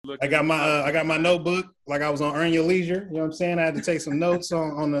I got my notebook like I was on Earn Your Leisure. You know what I'm saying? I had to take some notes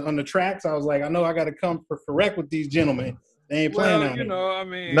on the tracks. I was like, I know I got to come correct with these gentlemen. They ain't playing out here. I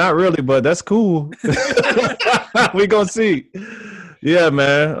mean, not really, but that's cool. We gonna see. Yeah,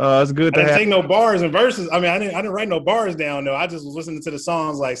 man. It's good I to didn't have. take no bars and verses. I mean, I didn't write no bars down though. I just was listening to the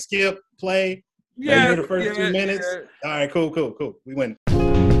songs like skip, play. Yeah, hear the first 2 minutes. Yeah. All right, cool. We went.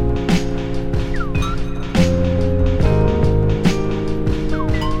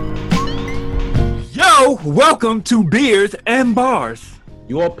 Yo, welcome to Beers and Bars,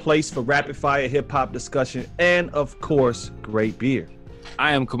 Your place for rapid fire hip hop discussion and, of course, great beer.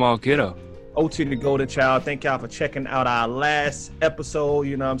 I am Kamal Kiddo. OT the Golden Child. Thank y'all for checking out our last episode.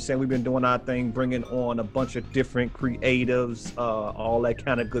 You know what I'm saying? We've been doing our thing, bringing on a bunch of different creatives, all that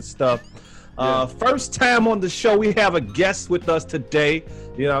kind of good stuff. First time on the show, we have a guest with us today.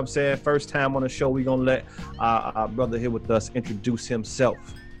 You know what I'm saying? First time on the show, we're going to let our brother here with us introduce himself.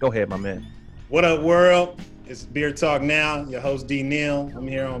 Go ahead, my man. What up, world? It's Beer Talk Now. Your host, D. Neal. I'm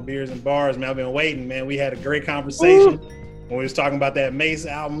here on Beers and Bars, man. I've been waiting, man. We had a great conversation. When we was talking about that Mace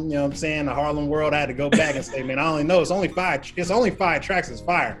album, you know what I'm saying? The Harlem World, I had to go back and say, man, I only know it's only five tracks is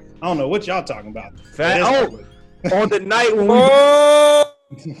fire. I don't know what y'all talking about. On the night when on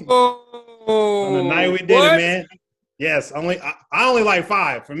the night we did it, man. Yes, I only like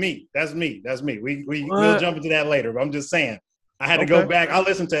 5 for me. That's me. We'll jump into that later, but I'm just saying. I had to go back. I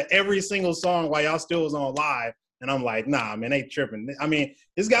listened to every single song while y'all still was on live. And I'm like, nah, man, they tripping. I mean,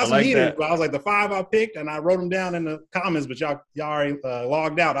 it's got some heaters, but I was like, the 5 I picked, and I wrote them down in the comments, but y'all already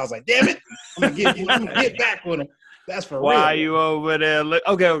logged out. I was like, damn it, I'm gonna get back with them. That's for real. Why are you over there?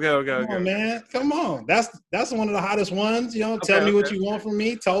 Okay. Come on, man. Come on. That's one of the hottest ones. You know, tell me what you want from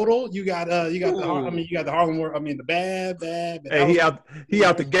me. Total. You got the Harlem World. I mean, the bad. Hey, he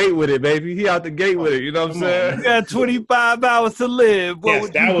out the gate with it, baby. He out the gate with it. You know what I'm saying? You got 25 hours to live.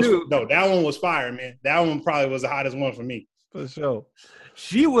 That one was fire, man. That one probably was the hottest one for me. For sure.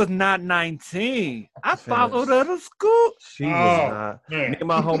 She was not 19. I followed her to school. She was not. Man. Me and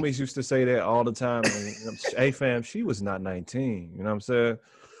my homies used to say that all the time. Hey, fam, she was not 19. You know what I'm saying?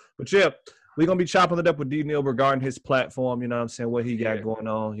 But yeah, we're going to be chopping it up with D. Neal regarding his platform. You know what I'm saying? What he got going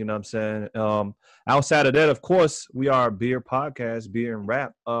on. You know what I'm saying? Outside of that, of course, we are a beer podcast, beer and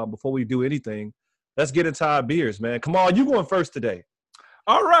rap. Before we do anything, let's get into our beers, man. Come on, you going first today.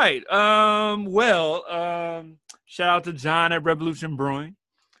 All right. Shout out to John at Revolution Brewing.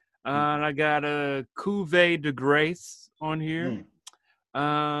 And I got a Cuvée de Grace on here.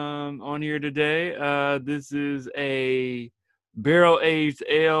 On here today. This is a barrel-aged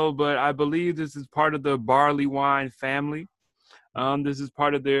ale, but I believe this is part of the barley wine family. This is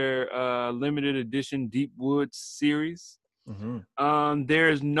part of their limited edition Deep Woods series.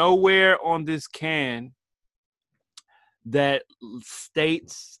 There's nowhere on this can that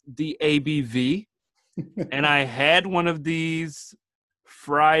states the ABV. And I had one of these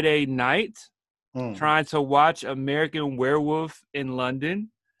Friday night trying to watch American Werewolf in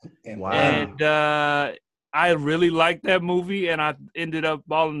London. Wow. And I really liked that movie, and I ended up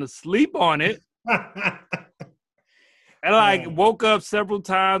falling asleep on it. And I woke up several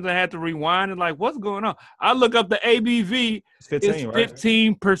times and had to rewind and like, what's going on? I look up the ABV. It's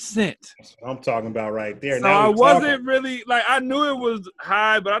 15%. That's what I'm talking about right there. So I wasn't really like, I knew it was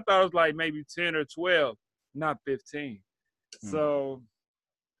high, but I thought it was like maybe 10 or 12, not 15. So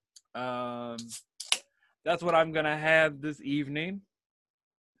that's what I'm gonna have this evening.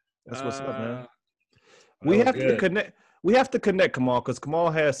 That's what's up, man. We have to connect. We have to connect, Kamal, because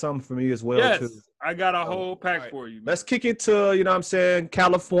Kamal has something for me as well, too. I got a whole pack for you, man. Let's kick it to, you know what I'm saying,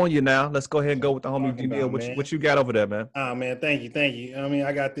 California now. Let's go ahead and go with the homie D. Neal. What you got over there, man? Oh, man, thank you. I mean,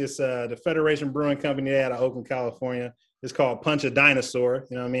 I got this, the Federation Brewing Company out of Oakland, California. It's called Punch a Dinosaur.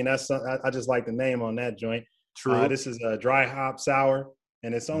 You know what I mean? I just like the name on that joint. True. This is a dry hop sour,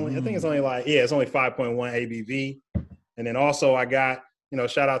 and it's only, I think it's only it's only 5.1 ABV. And then also I got,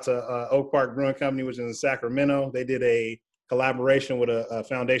 shout out to Oak Park Brewing Company, which is in Sacramento. They did a collaboration with a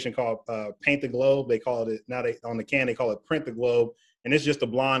foundation called Paint the Globe. They call it, on the can, they call it Print the Globe. And it's just a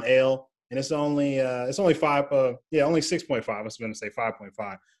blonde ale. And it's only 6.5. I was going to say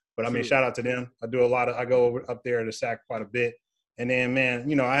 5.5. But I mean, shout out to them. I go up there to Sac quite a bit. And then, man,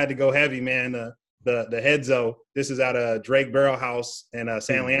 I had to go heavy, man. The Hedzo, this is out of Drake Barrel House in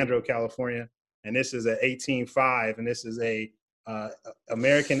San Leandro, California. And this is a 18.5. And this is a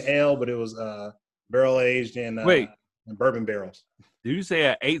American ale, but it was barrel aged in bourbon barrels. Did you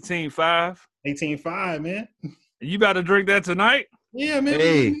say 18.5? 18.5, man. You about to drink that tonight? Yeah, man.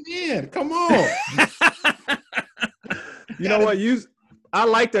 Hey. Man, come on. You know what? I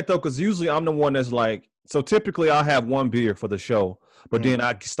like that though, because usually I'm the one that's like. So typically I'll have one beer for the show, But then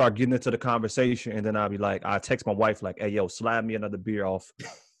I start getting into the conversation, and then I'll be like, I text my wife like, "Hey, yo, slide me another beer off,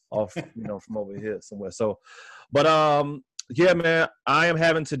 from over here somewhere." So, but yeah, man, I am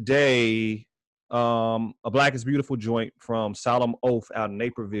having today a Black is Beautiful joint from Solemn Oath out in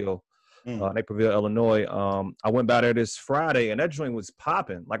Naperville, Illinois. I went by there this Friday, and that joint was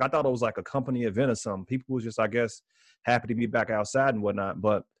popping. Like I thought it was like a company event or something. People was just, I guess, happy to be back outside and whatnot.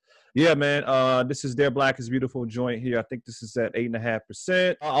 But yeah, man, this is their Black is Beautiful joint here. I think this is at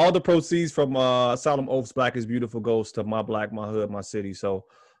 8.5%. All the proceeds from Solemn Oath's Black is Beautiful goes to my black, my hood, my city. So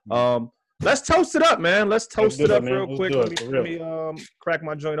let's toast it up, man. Let's toast it up real quick. Let me crack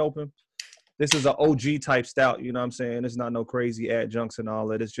my joint open. This is an OG type stout, you know what I'm saying? It's not no crazy adjuncts and all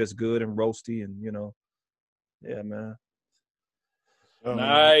that. It's just good and roasty and, yeah, man.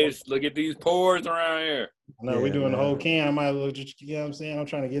 Nice. Look at these pours around here. No, we're doing the whole can. I might as well just, you know what I'm saying? I'm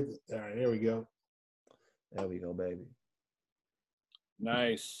trying to get it. All right, here we go. There we go, baby.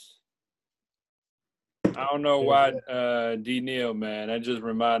 Nice. I don't know why D Neal, man. That just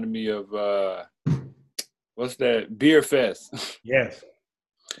reminded me of what's that? Beer Fest. Yes.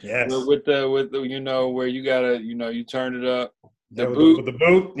 With the where you gotta, you turn it up. The boot. With the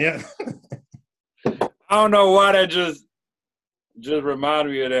boot, yeah. I don't know why that just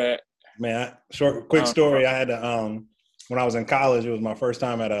reminded me of that. Man, quick story. I had to when I was in college, it was my first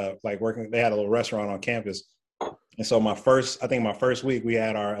time at working. They had a little restaurant on campus, and so my first week we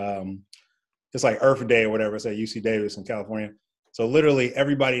had our it's like Earth Day or whatever. It's at UC Davis in California. So literally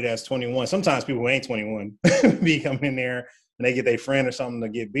everybody that's 21, sometimes people who ain't 21 be coming in there and they get their friend or something to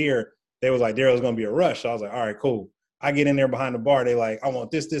get beer. They was like, Daryl's gonna be a rush. So I was like, all right, cool. I get in there behind the bar. They like, I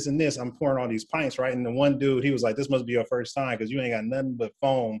want this, this, and this. I'm pouring all these pints, right? And the one dude, he was like, this must be your first time because you ain't got nothing but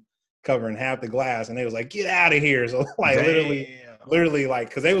foam covering half the glass. And they was like, get out of here. So like literally like,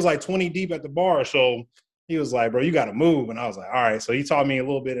 because they was like 20 deep at the bar. So he was like, bro, you got to move. And I was like, all right. So he taught me a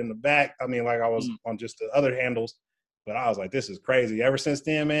little bit in the back. I mean, like I was on just the other handles. But I was like, this is crazy. Ever since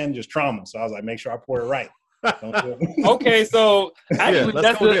then, man, just trauma. So I was like, make sure I pour it right. Okay, so actually,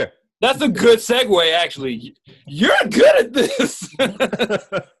 that's a good segue, actually. You're good at this. All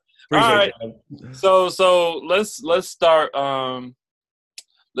right. So let's start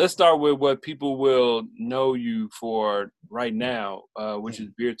with what people will know you for right now, which is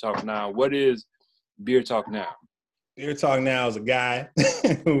Beer Talk Now. What is Beer Talk Now? Beer Talk Now is a guy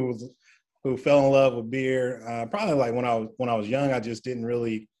who fell in love with beer. Probably like when I was young, I just didn't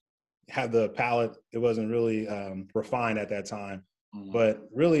really have the palate. It wasn't really refined at that time. Mm-hmm. But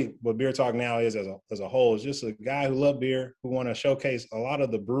really what Beer Talk Now is as a whole is just a guy who loves beer, who want to showcase a lot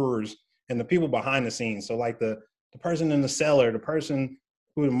of the brewers and the people behind the scenes. So like the person in the cellar, the person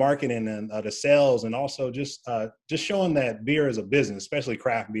who the marketing and the sales, and also just showing that beer is a business, especially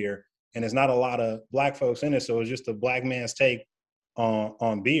craft beer. And there's not a lot of black folks in it. So it's just a black man's take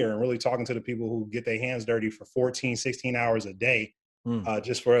on beer and really talking to the people who get their hands dirty for 14, 16 hours a day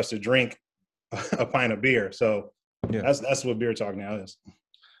just for us to drink a pint of beer. So that's what Beer Talk Now is.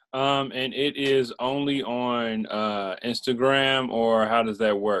 And it is only on Instagram, or how does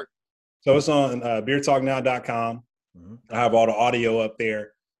that work? So it's on beertalknow.com. Mm-hmm. I have all the audio up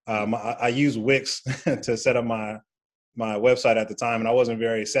there. I use Wix to set up my website at the time, and I wasn't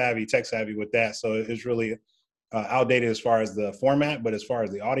very tech savvy with that. So it's really outdated as far as the format, but as far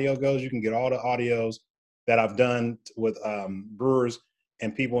as the audio goes, you can get all the audios that I've done with brewers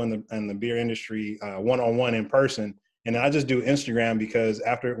and people in the beer industry one-on-one in person. And then I just do Instagram because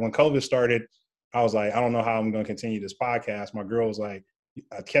when COVID started, I was like, I don't know how I'm going to continue this podcast. My girl was like,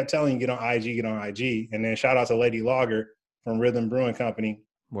 I kept telling you, get on IG. And then shout out to Lady Lager from Rhythm Brewing Company.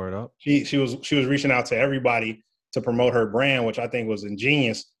 Word up. She was reaching out to everybody to promote her brand, which I think was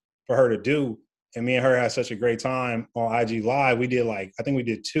ingenious for her to do. And me and her had such a great time on IG Live. We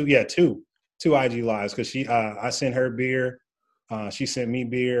did two IG Lives because I sent her beer. She sent me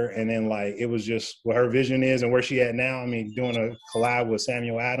beer. And then like, it was just what her vision is and where she at now. I mean, doing a collab with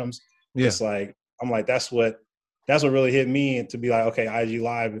Samuel Adams. Yeah. It's like, I'm like, that's what really hit me, and to be like, okay, IG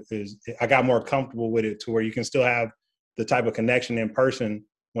Live I got more comfortable with it to where you can still have the type of connection in person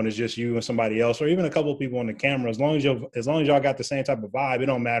when it's just you and somebody else, or even a couple of people on the camera. As long as y'all got the same type of vibe, it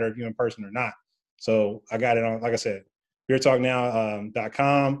don't matter if you're in person or not. So I got it on, like I said,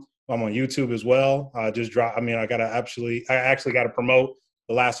 beertalknow.com. I'm on YouTube as well. I actually got to promote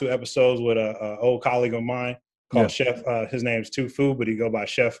the last two episodes with a old colleague of mine called Chef. His name's Tufu, but he go by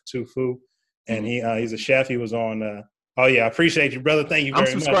Chef Tufu. And he's a chef. He was on. I appreciate you, brother. Thank you very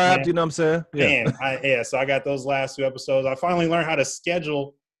much. I'm subscribed. You know what I'm saying? Yeah. Man, so I got those last two episodes. I finally learned how to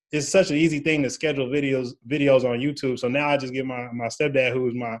schedule. It's such an easy thing to schedule videos on YouTube. So now I just get my stepdad, who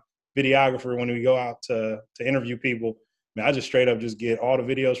is my videographer, when we go out to interview people. man, I just straight up just get all the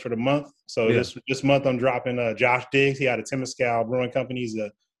videos for the month. So this month I'm dropping Josh Diggs. He had a Temescal Brewing Company. He's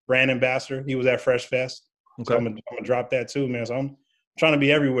a brand ambassador. He was at Fresh Fest. Okay. So I'm gonna drop that too, man. So I'm trying to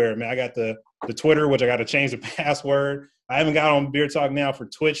be everywhere, man. I got the Twitter, which I got to change the password. I haven't got on Beer Talk Now for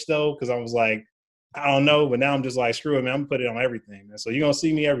Twitch though, because I was like, I don't know, but now I'm just like, screw it, man. I'm gonna put it on everything, man. So you're gonna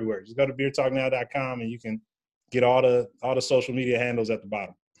see me everywhere. Just go to beertalknow.com and you can get all the social media handles at the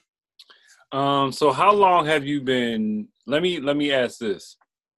bottom. So how long have you been? Let me ask this.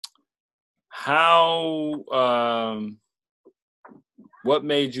 What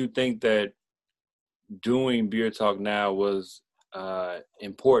made you think that doing Beer Talk Now was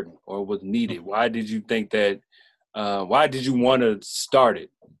important or was needed? Why did you think that? Why did you want to start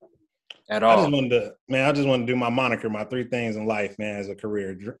it at all? I just wanted to do my moniker, my 3 things in life, man, as a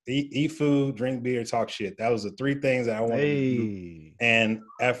career: eat food, drink beer, talk shit. That was the 3 things that I wanted to do. And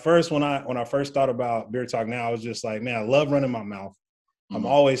at first, when I first thought about Beer Talk Now, I was just like, man, I love running my mouth. I'm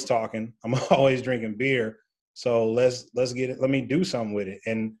always talking. I'm always drinking beer. So let's get it. Let me do something with it.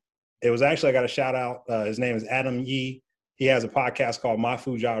 And it was actually, I got a shout out. His name is Adam Yee. He has a podcast called My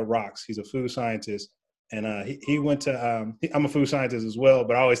Food Job Rocks. He's a food scientist. And he went to, I'm a food scientist as well,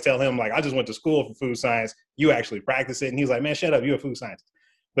 but I always tell him, like, I just went to school for food science. You actually practice it. And he's like, man, shut up. You're a food scientist.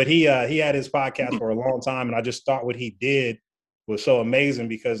 But he had his podcast for a long time. And I just thought what he did was so amazing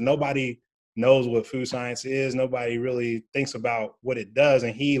because nobody knows what food science is. Nobody really thinks about what it does.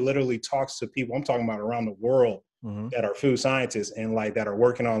 And he literally talks to people, I'm talking about around the world, that are food scientists and like that are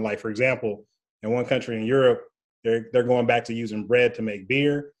working on, like, for example, in one country in Europe, they're going back to using bread to make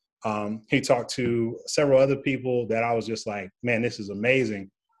beer. He talked to several other people that I was just like, man, this is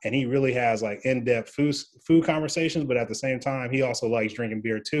amazing. And he really has like in-depth food conversations, but at the same time, he also likes drinking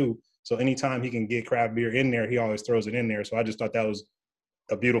beer too. So anytime he can get craft beer in there, he always throws it in there. So I just thought that was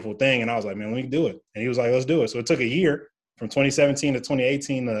a beautiful thing. And I was like, man, let me do it. And he was like, let's do it. So it took a year from 2017 to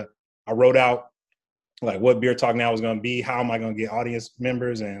 2018. I wrote out like what Beer Talk Now was going to be. How am I going to get audience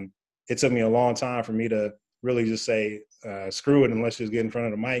members? And it took me a long time for me to really just say, screw it and let's just get in front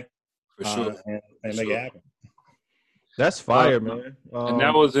of the mic and make it happen. That's fire, man. And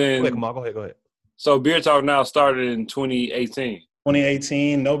that was in. Go ahead. So Beer Talk Now started in 2018.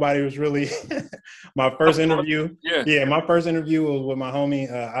 2018, nobody was really my first interview. My first interview was with my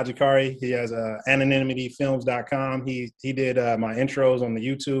homie Ajakari. He has anonymityfilms.com. He did my intros on the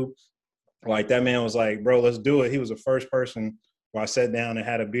YouTube. Like, that man was like, bro, let's do it. He was the first person where I sat down and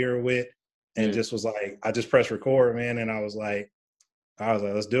had a beer with and just was like, I just pressed record, man. And I was like,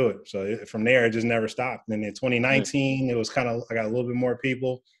 let's do it. So from there, it just never stopped. And in 2019, it was kind of, I got a little bit more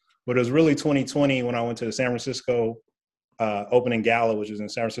people, but it was really 2020 when I went to the San Francisco opening gala, which is in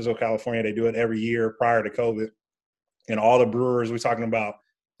San Francisco, California. They do it every year prior to COVID. And all the brewers, we're talking about,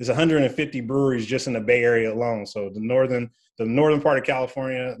 there's 150 breweries just in the Bay Area alone. So the northern part of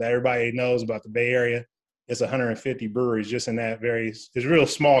California that everybody knows about, the Bay Area, it's 150 breweries just in that it's real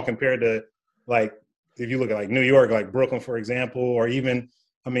small compared to, like, if you look at like New York, like Brooklyn, for example, or even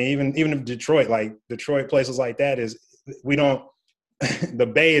Detroit, like Detroit, places like that the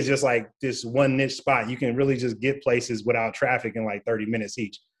Bay is just like this one niche spot. You can really just get places without traffic in like 30 minutes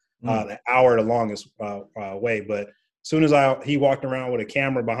each, an hour the longest way. But as soon as he walked around with a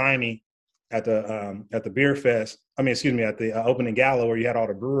camera behind me at the beer fest, at the opening gala where you had all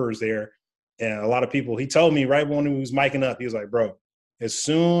the brewers there and a lot of people, he told me right when he was micing up, he was like, bro, as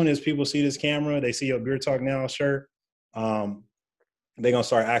soon as people see this camera, they see your Beer Talk Now shirt, they're going to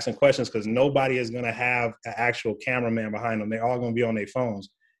start asking questions because nobody is going to have an actual cameraman behind them. They're all going to be on their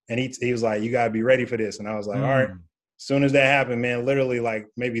phones. And he was like, you got to be ready for this. And I was like, all right. As soon as that happened, man, literally like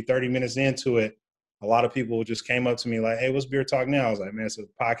maybe 30 minutes into it, a lot of people just came up to me like, hey, what's Beer Talk Now? I was like, man, it's a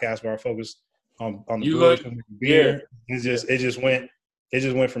podcast where I focus on the brewers and the beer. It just went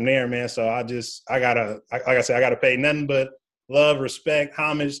from there, man. So like I said, I got to pay nothing but love, respect,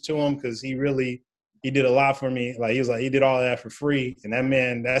 homage to him because he did a lot for me. Like, he did all that for free. And that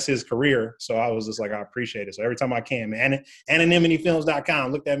man, that's his career. So I was just like, I appreciate it. So every time I can, man,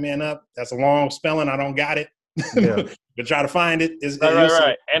 anonymityfilms.com, look that man up. That's a long spelling. I don't got it. Yeah. But try to find it.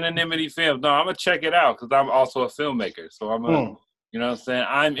 Right. Anonymity Films. No, I'm going to check it out because I'm also a filmmaker. So I'm going to, you know what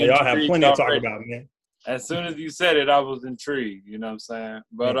I'm saying? Y'all have plenty to talk about, man. As soon as you said it, I was intrigued. You know what I'm saying?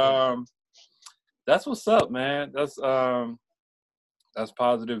 But that's what's up, man. That's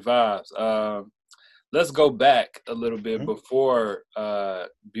positive vibes. Let's go back a little bit before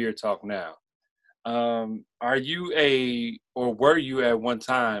Beer Talk Now. Are you were you at one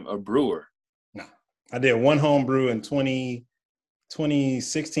time a brewer? No. I did one home brew in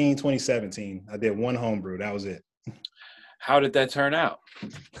 2016, 2017. I did one home brew. That was it. How did that turn out?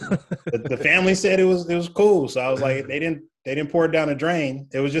 The family said it was cool, so I was like, they didn't pour it down the drain.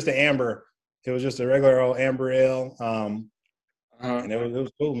 It was just an amber. It was just a regular old amber ale, and it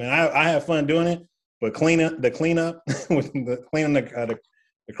was cool, man. I had fun doing it, but cleanup with cleaning the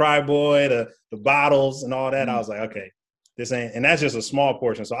cry boy, the bottles and all that. I was like, okay, this ain't, and that's just a small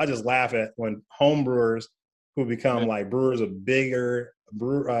portion. So I just laugh at when home brewers who become like brewers of bigger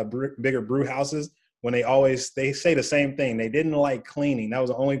brew houses, when they say the same thing. They didn't like cleaning. That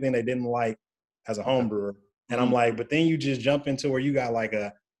was the only thing they didn't like as a home brewer. And I'm like, but then you just jump into where you got like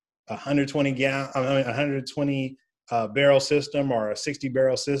a 120 barrel system or a 60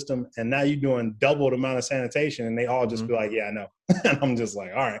 barrel system, and now you're doing double the amount of sanitation, and they all just be like, yeah, I know. And I'm just like,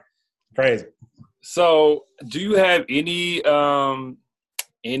 all right, crazy. So do you have any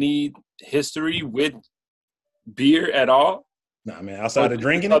history with beer at all? Nah, man, outside of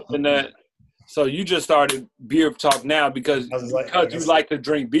drinking it. So you just started Beer Talk now because you like to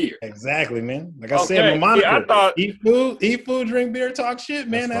drink beer. Exactly, man. Like I said, my moniker, I thought, eat food, drink beer, talk shit,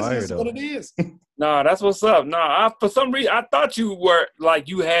 man. That's what it is. Nah, that's what's up. Nah, for some reason, I thought you were like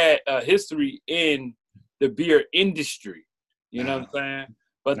you had a history in the beer industry. You know what I'm saying?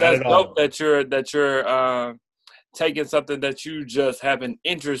 But that's dope that you're taking something that you just have an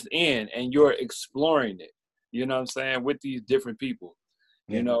interest in and you're exploring it. You know what I'm saying? With these different people.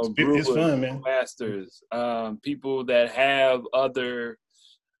 You know, brewers, it's fun, man. masters, people that have other,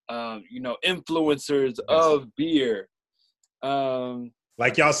 influencers of beer.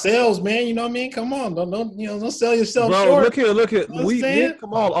 Like yourselves, man. You know what I mean? Come on, don't sell yourself Bro, short. Look here. Me and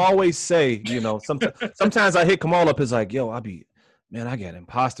Kamal always say, sometimes I hit Kamal up. It's like, yo, I got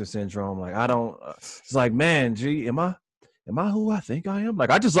imposter syndrome. Like I don't. It's like, man, gee, am I who I think I am?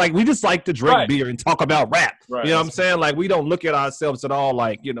 Like we just like to drink beer and talk about rap. Right. You know what I'm saying? Like we don't look at ourselves at all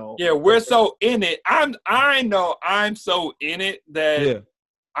like, Yeah, we're so in it. I know I'm so in it that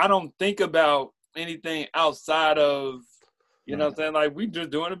I don't think about anything outside of, you know what I'm saying? Like we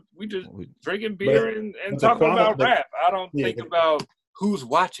just drinking beer and talking about rap. I don't think about who's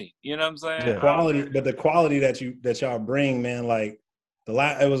watching. You know what I'm saying? Yeah. The quality that y'all bring, man, like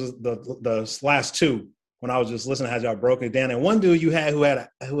it was the last two. When I was just listening to how y'all broke it down, and one dude you had who had a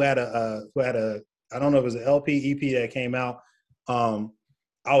I don't know if it was an LP EP that came out. I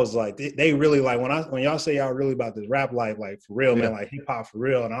was like, they really like when y'all say y'all really about this rap life, like for real, man, like hip hop for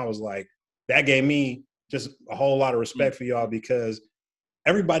real. And I was like, that gave me just a whole lot of respect for y'all because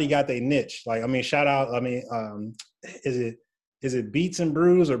everybody got their niche. Like, I mean, shout out. I mean, is it Beats and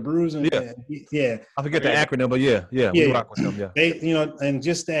Brews or Brews and yeah? I forget the acronym, but we rock with them. Yeah, they and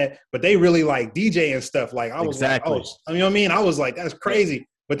just that, but they really like DJ and stuff. Like I was like, oh, I mean, what I mean, I was like, that's crazy.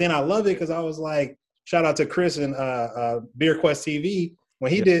 But then I love it because I was like, shout out to Chris and Beer Quest TV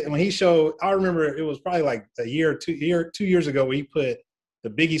when he showed. I remember it was probably like a year or 2 years ago where he put the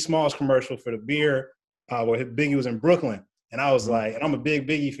Biggie Smalls commercial for the beer where Biggie was in Brooklyn, and I was like, and I'm a big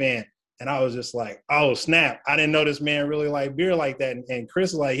Biggie fan. And I was just like, oh, snap. I didn't know this man really liked beer like that. And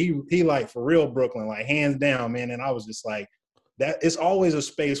Chris, like, he like for real Brooklyn, like hands down, man. And I was just like, that it's always a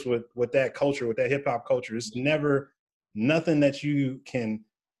space with that culture, with that hip hop culture. It's never nothing that you can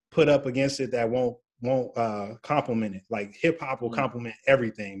put up against it that won't compliment it. Like hip hop will compliment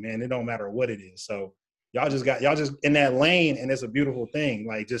everything, man. It don't matter what it is. So y'all just in that lane, and it's a beautiful thing.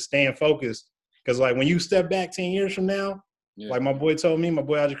 Like just staying focused. Because like when you step back 10 years from now, like my boy told me, my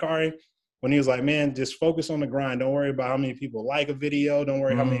boy Ajakari, when he was like, man, just focus on the grind. Don't worry about how many people like a video. Don't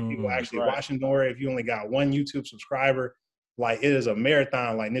worry how many people actually watching. Don't worry if you only got one YouTube subscriber. Like it is a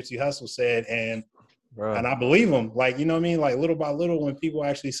marathon, like Nipsey Hussle said. And I believe him. Like, you know what I mean? Like little by little, when people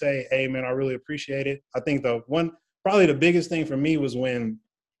actually say, hey, man, I really appreciate it. I think probably the biggest thing for me was when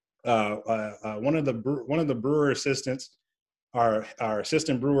one of the brewer assistants, our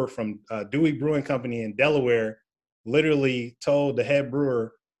assistant brewer from Dewey Brewing Company in Delaware, literally told the head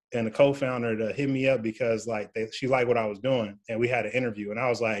brewer and the co-founder to hit me up because like she liked what I was doing, and we had an interview. And I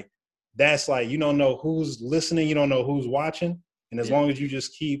was like, that's like, you don't know who's listening, you don't know who's watching, and as long as you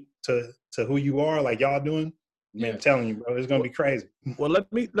just keep to who you are, like y'all doing, man, I'm telling you, bro, it's gonna be crazy. Well, let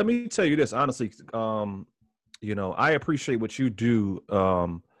me tell you this honestly. I appreciate what you do.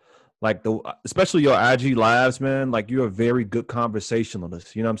 Like especially your IG lives, man. Like you're a very good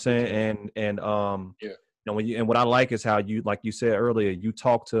conversationalist. You know what I'm saying? And and what I like is how you, like you said earlier, you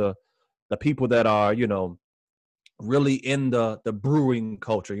talk to the people that are, really in the brewing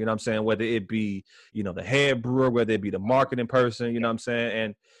culture, you know what I'm saying? Whether it be, the head brewer, whether it be the marketing person, you know what I'm saying?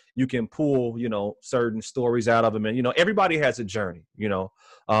 And you can pull, certain stories out of them. And, everybody has a journey,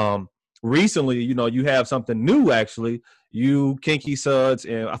 recently, you know, you have something new actually. You, Kinky Suds,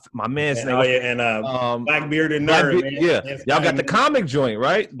 and my man's name. Oh yeah, and Blackbeard and Nerd, man. Yeah, It's y'all got man. the comic joint,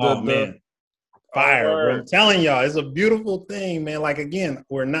 right? Man, fire, bro! I'm telling y'all, it's a beautiful thing, man. Like again,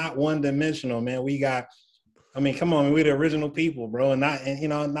 we're not one dimensional, man. We got, I mean, come on, we're the original people, bro, and you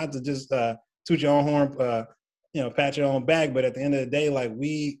know, not to just toot your own horn, you know, pat your own back, but at the end of the day, like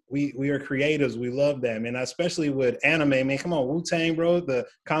we are creatives. We love that, man. Especially with anime, man. Come on, Wu-Tang, bro. The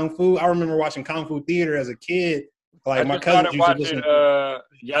Kung Fu. I remember watching Kung Fu theater as a kid. Like my cousins used to listen.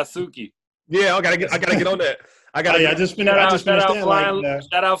 Yasuki. Yeah, I gotta get on that. I just finished that.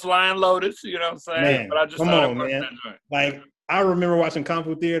 Shout out Flying Lotus. You know what I'm saying? Man, but I just come on, man. Like I remember watching Kung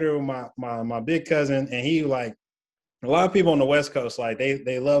Fu theater with my big cousin, and he like a lot of people on the West Coast, like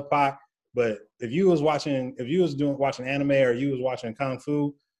they love Pac. But if you was watching anime or you was watching Kung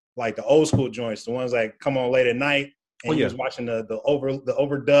Fu, like the old school joints, the ones that come on late at night, and you was watching the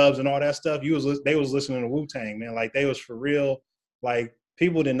overdubs and all that stuff, they was listening to Wu-Tang, man. Like they was for real. Like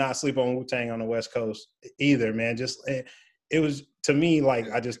people did not sleep on Wu-Tang on the West Coast either, man. Just it was, to me, like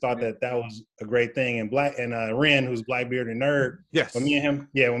I just thought that was a great thing. And Ren, who's Blackbeard and Nerd, yes. When me and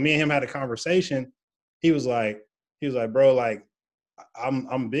him had a conversation, he was like, bro, like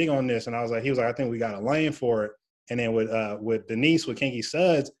I'm big on this, and he was like, I think we got a lane for it. And then with Denise with Kinky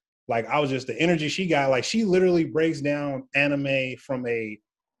Suds, like I was just the energy she got. Like she literally breaks down anime from a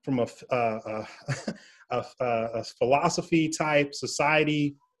philosophy type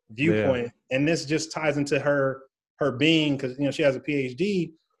society viewpoint, and this just ties into her being, because you know she has a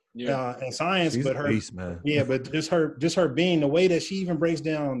PhD in science. She's but her beast, man. Yeah, but just her being, the way that she even breaks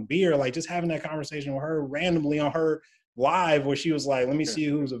down beer, like just having that conversation with her randomly on her live, where she was like, let me see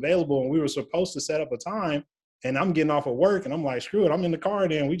who's available, and we were supposed to set up a time, and I'm getting off of work, and I'm like, screw it, I'm in the car,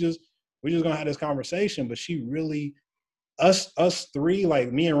 then we just gonna have this conversation. But she really, us three,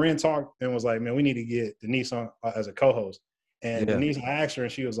 like me and Ren talked and was like, man, we need to get Denise on as a co-host. And Denise, I asked her,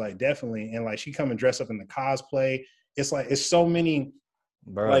 and she was like, definitely. And like she come and dress up in the cosplay. It's like, it's so many,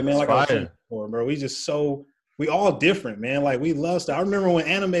 bro, like, man, like I was saying before, bro, we all different, man. Like we love stuff. I remember when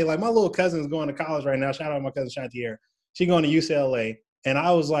anime, like my little cousin's going to college right now. Shout out my cousin Chantier. She going to UCLA. And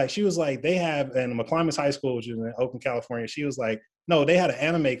she was like, they have in McClimas High School, which is in Oakland, California. She was like, no, they had an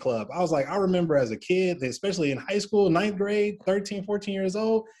anime club. I was like, I remember as a kid, especially in high school, 9th grade, 13, 14 years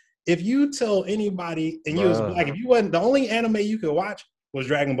old, if you tell anybody and you was black, if you wasn't, the only anime you could watch was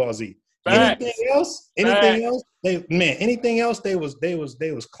Dragon Ball Z. Anything else, they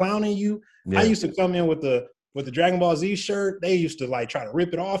was clowning you. Yeah. I used to come in with the Dragon Ball Z shirt. They used to like try to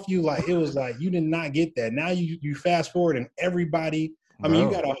rip it off you. Like it was like, you did not get that. Now you fast forward and everybody, I mean,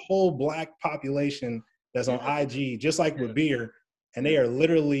 you got a whole black population that's on IG, just like with beer, and they are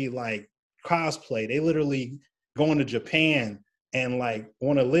literally like cosplay. They literally going to Japan and like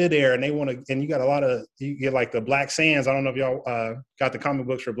want to live there, and and you got you get like the Black Sands. I don't know if y'all got the comic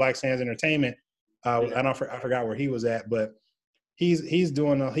books for Black Sands Entertainment. I forgot where he was at, but he's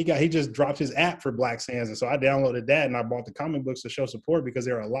doing he just dropped his app for Black Sands, and so I downloaded that and I bought the comic books to show support, because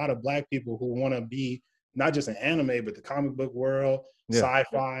there are a lot of black people who want to be not just an anime, but the comic book world,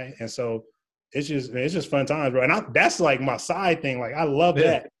 sci-fi. And so it's just fun times, bro. And that's like my side thing. Like I love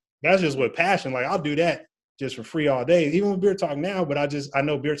that. That's just with passion. Like I'll do that just for free all day, even with Beer Talk Now. But I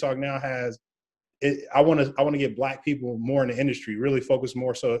know Beer Talk Now has it. I want to get black people more in the industry, really focus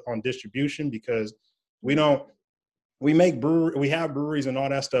more so on distribution, because we have breweries and all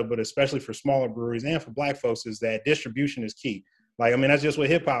that stuff, but especially for smaller breweries and for black folks, is that distribution is key. Like, I mean, that's just with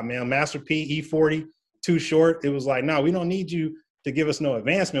hip hop, man. Master P, E40, Too Short. It was like, no, we don't need you to give us no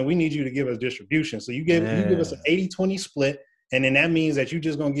advancement. We need you to give us distribution. So you give us an 80-20 split. And then that means that you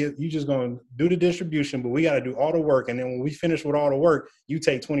just gonna do the distribution, but we got to do all the work. And then when we finish with all the work, you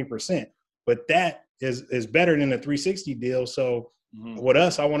take 20%. But that is better than a 360 deal. So with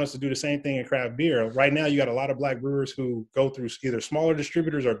us, I want us to do the same thing in craft beer. Right now, you got a lot of black brewers who go through either smaller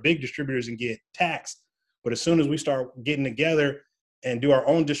distributors or big distributors and get taxed. But as soon as we start getting together and do our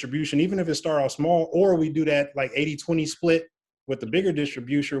own distribution, even if it start off small, or we do that like 80-20 split with the bigger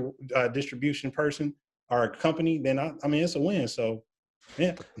distribution person or company, then I mean, it's a win. So,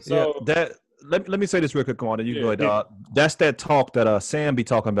 yeah. So let me say this real quick. Come on, you go ahead. That's that talk that Sam be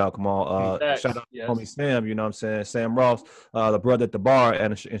talking about. Come on, shout out to homie Sam. You know what I'm saying? Sam Ross, the brother at the bar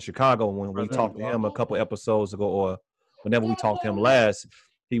in Chicago. When we talked to him a couple episodes ago, or whenever we talked to him last,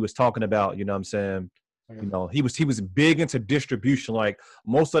 he was talking about, you know what I'm saying, you know, he was big into distribution. Like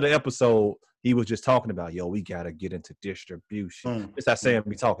most of the episode, he was just talking about, yo, we gotta get into distribution. It's that Sam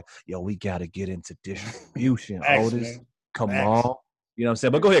be talking, yo, we gotta get into distribution. Otis, come on. You know what I'm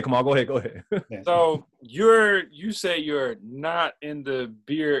saying? But go ahead, Kamal. Go ahead. Yeah. So you say you're not in the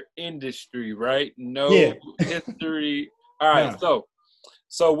beer industry, right? No Yeah. history. All right. No.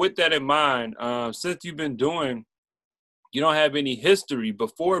 So with that in mind, since you don't have any history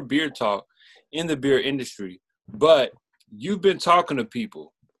before Beer Talk in the beer industry, but you've been talking to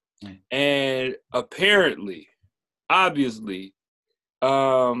people, and apparently, obviously,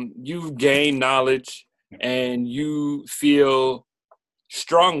 you've gained knowledge and you feel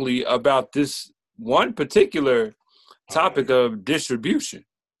strongly about this one particular topic of distribution.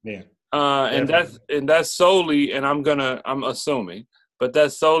 Yeah. And that's solely, and I'm assuming, but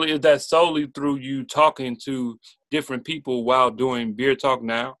is that solely through you talking to different people while doing Beer Talk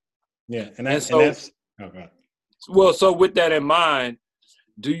now? Yeah. And that's oh God. well, so with that in mind,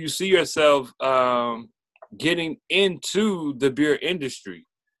 do you see yourself getting into the beer industry?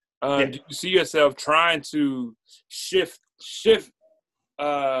 Yeah. Do you see yourself trying to shift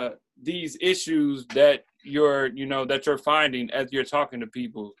these issues that you're finding as you're talking to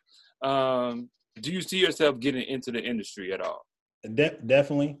people? Do you see yourself getting into the industry at all?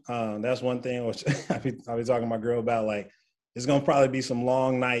 Definitely. That's one thing which I be talking to my girl about. Like, it's gonna probably be some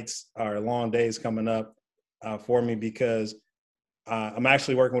long nights or long days coming up for me because I'm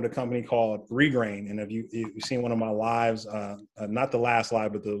actually working with a company called Regrain, and if you've seen one of my lives, not the last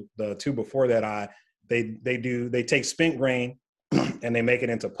live, but the two before that, they take spent grain and they make it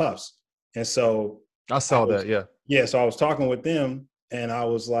into puffs. And so I saw that. Yeah. Yeah. So I was talking with them, and I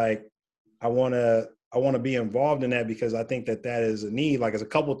was like, I want to be involved in that because I think that is a need. Like, there's a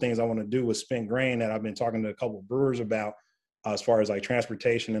couple of things I want to do with spent grain that I've been talking to a couple of brewers about as far as like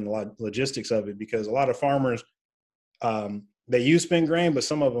transportation and the logistics of it, because a lot of farmers, they use spent grain, but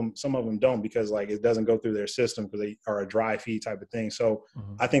some of them don't because like it doesn't go through their system because they are a dry feed type of thing. So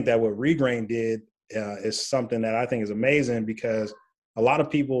I think that what Regrain did is something that I think is amazing because a lot of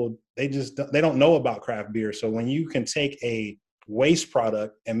people, they don't know about craft beer. So when you can take a waste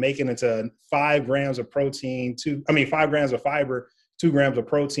product and make it into 5 grams of protein, 5 grams of fiber, 2 grams of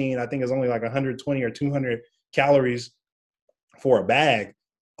protein, I think it's only like 120 or 200 calories for a bag.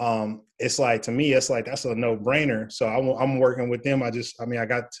 It's like, to me, it's like, that's a no brainer. So I'm working with them. I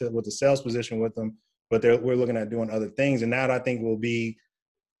got to with the sales position with them, but we're looking at doing other things. And that I think will be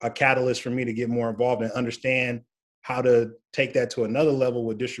a catalyst for me to get more involved and understand how to take that to another level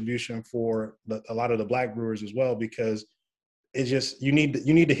with distribution for a lot of the Black brewers as well, because it's just, you need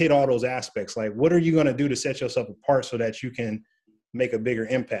to hit all those aspects. Like, what are you going to do to set yourself apart so that you can make a bigger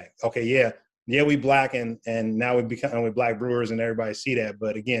impact? Okay. Yeah, we Black and now we're Black brewers and everybody see that.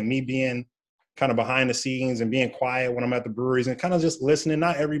 But again, me being kind of behind the scenes and being quiet when I'm at the breweries and kind of just listening,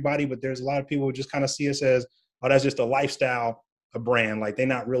 not everybody, but there's a lot of people who just kind of see us as, oh, that's just a lifestyle, a brand. Like, they're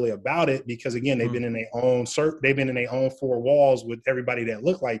not really about it because again, they've been in their own 4 walls with everybody that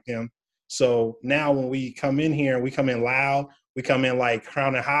look like them. So now when we come in here, we come in loud, we come in like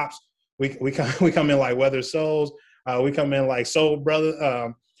Crown and Hops, we come in like Weather Souls, we come in like Soul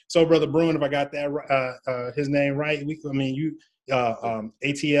Brother Bruin, if I got that his name right.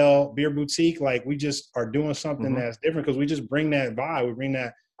 ATL Beer Boutique, like, we just are doing something that's different because we just bring that vibe, we bring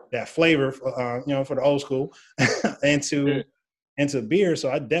that flavor, for the old school into beer. So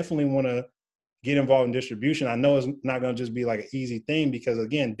I definitely want to get involved in distribution. I know it's not going to just be like an easy thing because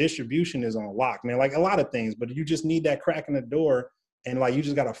again, distribution is on lock, man, like a lot of things, but you just need that crack in the door. And like, you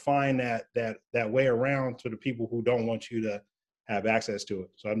just got to find that way around to the people who don't want you to have access to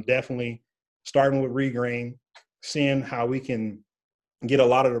it. So I'm definitely starting with Regrain, seeing how we can get a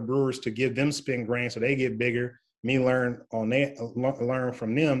lot of the brewers to give them spent grain so they get bigger, me learn from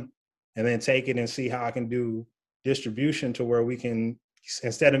them, and then take it and see how I can do distribution to where we can,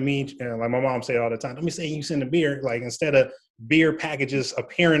 instead of me, like my mom say all the time, let me say you send a beer, like instead of beer packages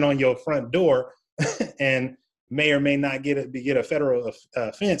appearing on your front door and may or may not get a federal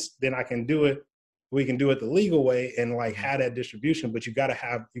offense, then I can do it. We can do it the legal way and like have that distribution, but you got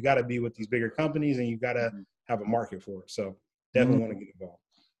to be with these bigger companies and you got to have a market for it. So definitely want to get involved.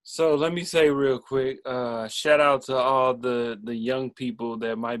 So let me say real quick, shout out to all the young people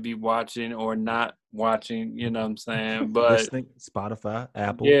that might be watching or not watching, you know what I'm saying? But listening, Spotify,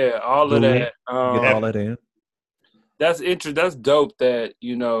 Apple. Yeah, all Google, of that. get all that in. That's interesting. That's dope that,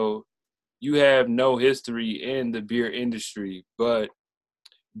 you have no history in the beer industry, but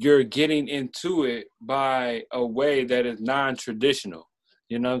you're getting into it by a way that is non-traditional.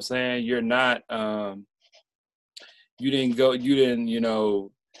 You know what I'm saying? You're not, you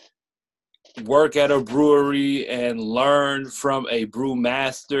didn't, work at a brewery and learn from a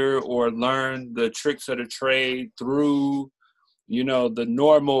brewmaster or learn the tricks of the trade through, the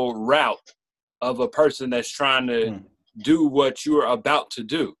normal route of a person that's trying to do what you're about to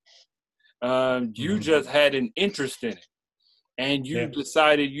do. You just had an interest in it, and you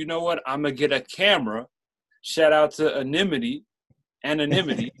decided, you know what, I'm gonna get a camera. Shout out to Anonymity,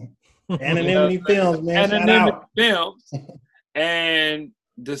 Anonymity you know, Films, man. Anonymity Films, and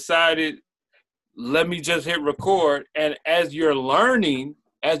decided, let me just hit record. And as you're learning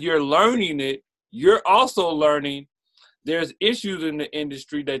it, you're also learning there's issues in the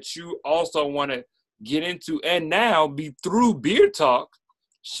industry that you also want to get into, and now be through Beer Talk.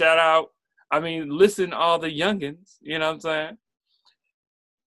 Shout out, listen to all the youngins, you know what I'm saying?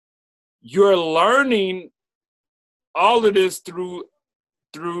 You're learning all of this through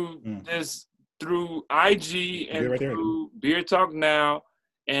IG and through Beer Talk Now,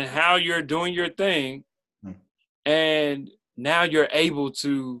 and how you're doing your thing. And now you're able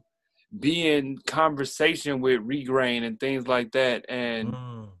to be in conversation with Regrain and things like that. And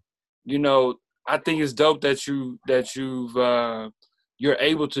you know, I think it's dope that you're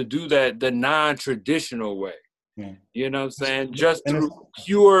able to do that the non-traditional way. You know what I'm saying? Just through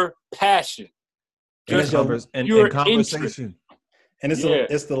pure passion. Just pure conversation. interest. And it's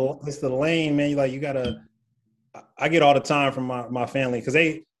the lane, man. You gotta. I get all the time from my family, because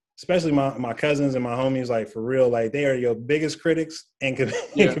they, especially my cousins and my homies, like, for real, like, they are your biggest critics, and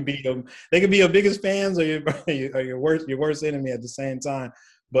they could be your biggest fans, or your worst enemy at the same time.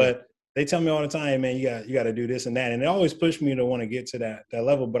 But they tell me all the time, hey, man, you got to do this and that, and they always push me to want to get to that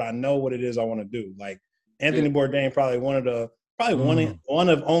level. But I know what it is I want to do. Like, Anthony Bourdain, probably one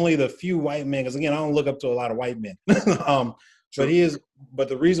of only the few white men, because again, I don't look up to a lot of white men. But he is. But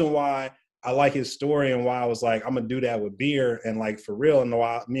the reason why I like his story, and why I was like, I'm gonna do that with beer, and like, for real, and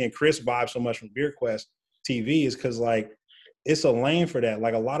why me and Chris vibe so much from Beer Quest TV, is because, like, it's a lane for that.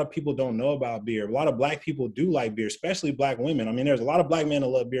 Like, a lot of people don't know about beer. A lot of black people do like beer, especially black women. I mean, there's a lot of black men that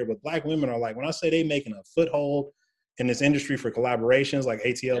love beer, but black women are, like, when I say they making a foothold in this industry for collaborations, like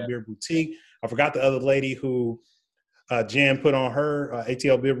ATL Beer Boutique. I forgot the other lady who Jen put on her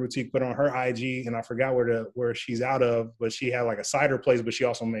ATL Beer Boutique put on her IG, and I forgot where she's out of, but she had like a cider place, but she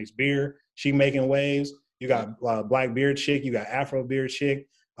also makes beer. She making waves. You got Black Beard Chick, you got Afro Beard Chick.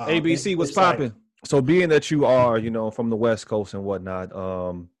 ABC was popping. Like, so being that you are, from the West Coast and whatnot,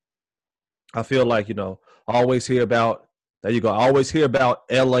 I feel like, I always hear about, there you go, I always hear about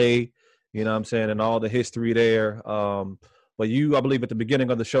LA, you know what I'm saying, and all the history there. But you, I believe at the beginning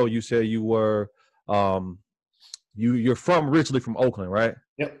of the show, you said you were, you're originally from Oakland, right?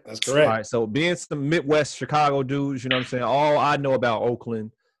 Yep, that's correct. All right, so being some Midwest Chicago dudes, you know what I'm saying, all I know about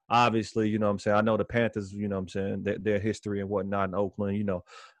Oakland, obviously, you know what I'm saying, I know the Panthers, you know what I'm saying, their history and whatnot in Oakland,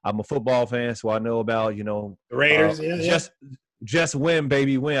 I'm a football fan, so I know about, the Raiders, just win,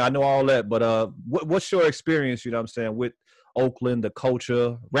 baby, win. I know all that, but what's your experience, you know what I'm saying, with Oakland, the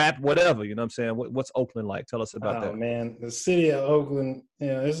culture, rap, whatever, you know what I'm saying? What's Oakland like? Tell us about that. Oh, man, the city of Oakland,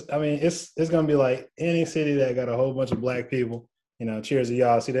 it's going to be like any city that got a whole bunch of black people. Cheers to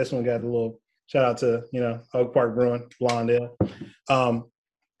y'all. See, this one got a little shout out to, Oak Park Brewing, Blondale.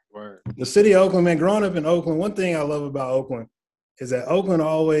 The city of Oakland, man, growing up in Oakland, one thing I love about Oakland is that Oakland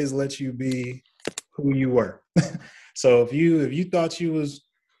always lets you be who you were. So if you thought you was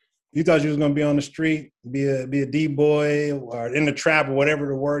going to be on the street, be a D-boy, or in the trap, or whatever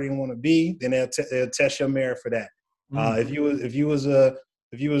the word you want to be, then they'll test your merit for that. If you was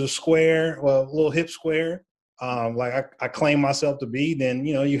a square, well, a little hip square, like I claim myself to be, then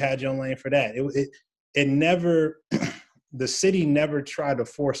you had your lane for that. It never, the city never tried to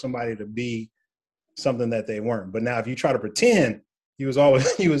force somebody to be something that they weren't. But now, if you try to pretend, you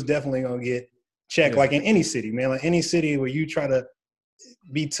was definitely gonna get checked. Like in any city, man. Like any city where you try to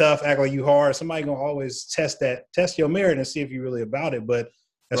be tough, act like you hard, somebody gonna always test your merit and see if you're really about it. But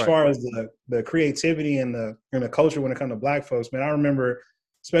as far as the creativity and the culture when it comes to black folks, man, I remember,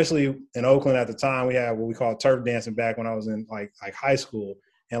 especially in Oakland at the time, we had what we call turf dancing back when I was in like high school,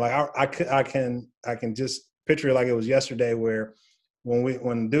 and like I can just picture it like it was yesterday, where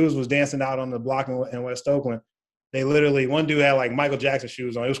when dudes was dancing out on the block in West Oakland, they literally, one dude had like Michael Jackson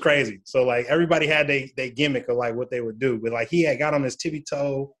shoes on. It was crazy. So like everybody had they gimmick of like what they would do. But like he had got on his tippy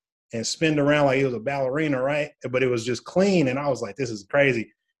toe and spinned around like he was a ballerina, right? But it was just clean. And I was like, this is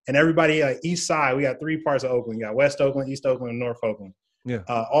crazy. And everybody, like east side, we got three parts of Oakland. You got West Oakland, East Oakland, and North Oakland. Yeah.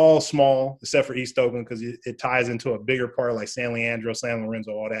 All small, except for East Oakland, because it ties into a bigger part like San Leandro, San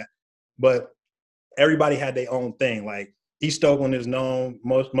Lorenzo, all that. But everybody had their own thing. Like East Oakland is known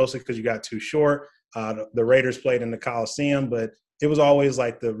mostly because you got Too Short. The Raiders played in the Coliseum, but it was always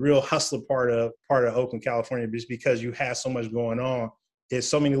like the real hustler part of Oakland, California, just because you had so much going on. It's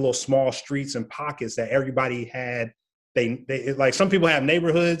so many little small streets and pockets that everybody had. They like, some people have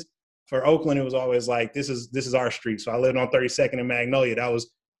neighborhoods for Oakland, it was always like, this is our street. So I lived on 32nd and Magnolia. That was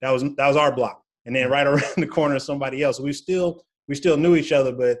our block. And then right around the corner is somebody else. We still knew each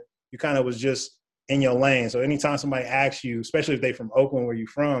other, but you kind of was just in your lane. So anytime somebody asks you, especially if they from Oakland, where you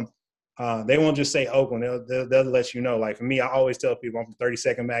from, they won't just say Oakland. They'll let you know. Like for me, I always tell people I'm from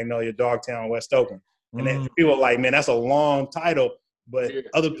 32nd Magnolia, Dogtown, West Oakland. And then people are like, man, that's a long title. But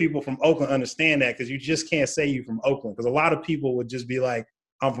other people from Oakland understand that, because you just can't say you from Oakland. Because a lot of people would just be like,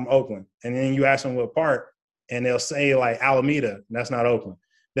 I'm from Oakland. And then you ask them what part, and they'll say like Alameda. And that's not Oakland.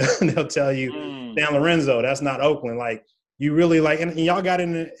 They'll tell you San Lorenzo. That's not Oakland. Like, you really like, and y'all got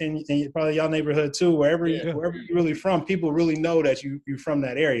in probably y'all neighborhood too, wherever you're really from, people really know that you're from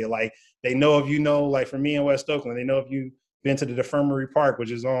that area. Like, they know if you know, like for me in West Oakland, they know if you've been to the Defirmary Park,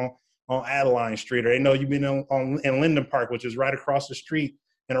 which is on Adeline Street, or they know you've been in Linden Park, which is right across the street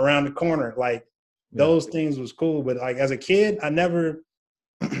and around the corner. Like, those things was cool. But like as a kid, I never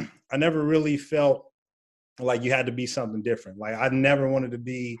really felt like you had to be something different. Like, I never wanted to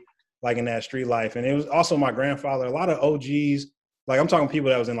be like in that street life. And it was also my grandfather, a lot of OGs, like I'm talking people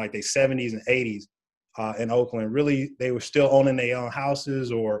that was in like their 70s and 80s in Oakland, really, they were still owning their own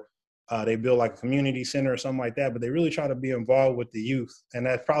houses, or they built like a community center or something like that, but they really try to be involved with the youth. And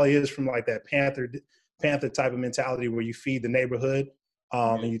that probably is from like that Panther type of mentality, where you feed the neighborhood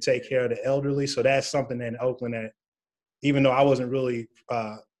and you take care of the elderly. So that's something in Oakland that, even though I wasn't really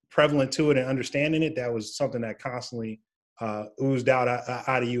prevalent to it and understanding it, that was something that constantly oozed out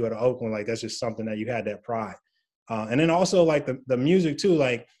of you at Oakland. Like, that's just something that you had, that pride. And then also like the music too.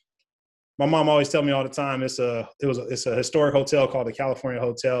 Like, my mom always tell me all the time, it's a historic hotel called the California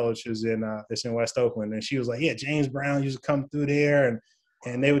Hotel, which is it's in West Oakland. And she was like, yeah, James Brown used to come through there,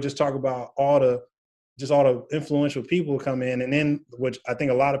 and they would just talk about all the influential people who come in. And then, which I think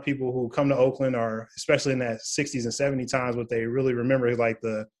a lot of people who come to Oakland are, especially in that 60s and 70s times, what they really remember is like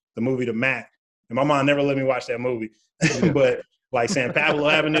the movie The Mac. And my mom never let me watch that movie. But like San Pablo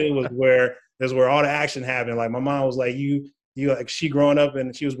Avenue was where all the action happened. Like, my mom was like, like, she growing up,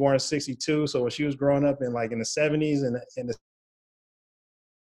 and she was born in 62. So when she was growing up in like in the 70s and in the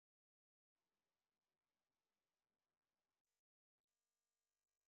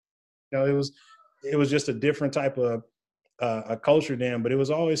it was just a different type of a culture then, but it was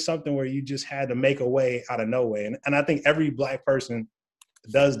always something where you just had to make a way out of no way. And I think every Black person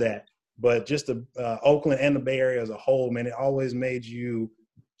does that. But just the Oakland and the Bay Area as a whole, man, it always made you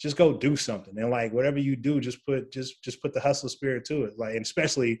just go do something. And like, whatever you do, just put the hustle spirit to it. Like, and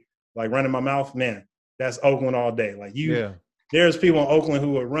especially like running my mouth, man, that's Oakland all day. Like, there's people in Oakland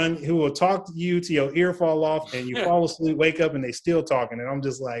who will talk to you till your ear fall off and you fall asleep, wake up, and they still talking. And I'm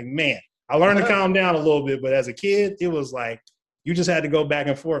just like, man, I learned to calm down a little bit. But as a kid, it was like, you just had to go back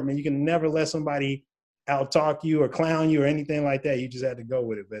and forth, man. You can never let somebody out talk you or clown you or anything like that. You just had to go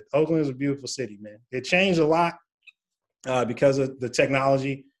with it. But Oakland is a beautiful city, man. It changed a lot because of the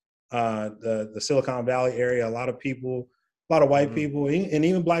technology, the Silicon Valley area. A lot of white people, and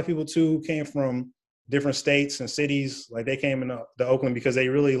even Black people too, came from different states and cities. Like, they came into Oakland because they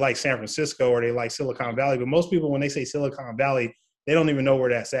really like San Francisco, or they like Silicon Valley. But most people, when they say Silicon Valley, they don't even know where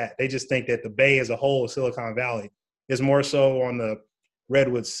that's at. They just think that the Bay as a whole is Silicon Valley. It's more so on the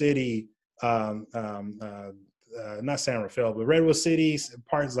Redwood City, not San Rafael, but Redwood City,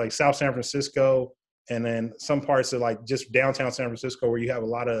 parts like South San Francisco, and then some parts of like just downtown San Francisco, where you have a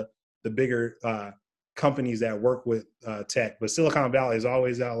lot of the bigger companies that work with tech. But Silicon Valley is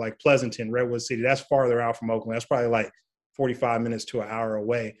always out, like Pleasanton, Redwood City. That's farther out from Oakland. That's probably like 45 minutes to an hour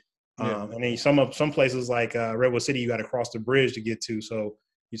away. And then some places like Redwood City, you got to cross the bridge to get to. So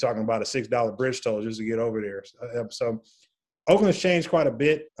you're talking about a $6 bridge toll just to get over there. So Oakland's changed quite a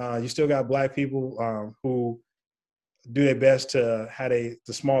bit. You still got Black people who do their best to have the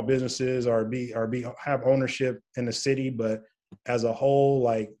small businesses or have ownership in the city. But as a whole,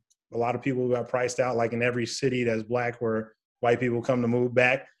 like, a lot of people got priced out, like in every city that's Black, where white people come to move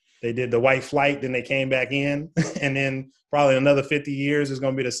back. They did the white flight, then they came back in. And then probably another 50 years is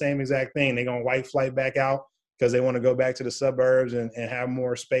going to be the same exact thing. They're going to white flight back out because they want to go back to the suburbs and have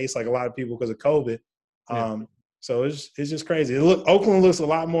more space, like a lot of people, because of COVID. So it's just crazy. Oakland looks a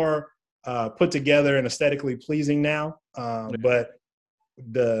lot more put together and aesthetically pleasing now. But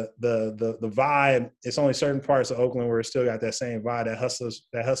the vibe, it's only certain parts of Oakland where it still got that same vibe, that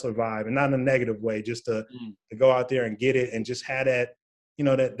hustler vibe, and not in a negative way, just to go out there and get it and just have that,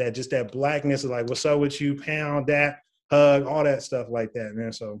 that just that Blackness of like, what's up with you, pound that, hug, all that stuff like that,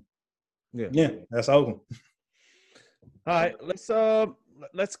 man. So yeah, that's Oakland. All right, let's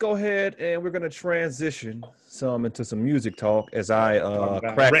let's go ahead and we're gonna transition some into some music talk as I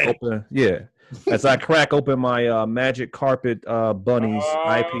crack ready. open. Yeah, as I crack open my Magic Carpet Bunnies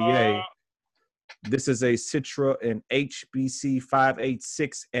IPA. This is a Citra and HBC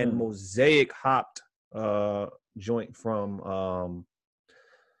 586 and Mosaic hopped joint from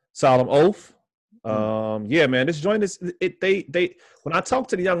Solemn Oath. Yeah, man, this joint is they when I talked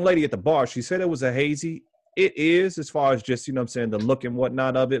to the young lady at the bar, she said it was a hazy. It is, as far as just, you know what I'm saying, the look and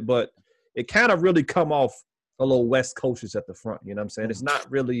whatnot of it, but it kind of really come off a little West Coasters at the front, you know what I'm saying? It's not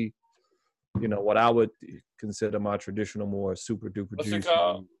really, you know, what I would consider my traditional, more super duper What's juice. it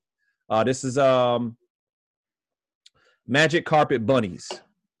called? This is Magic Carpet Bunnies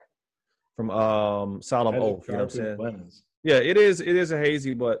from Solemn Oath, you know what I'm saying? Buttons. Yeah, it is a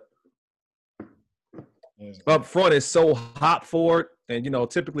hazy, but up front it's so hot forward. And, you know,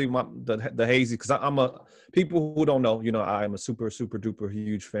 typically the hazy, because I'm people who don't know, you know, I am a super duper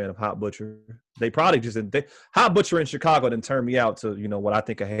huge fan of Hot Butcher. They probably Hot Butcher in Chicago didn't turn me out to, you know, what I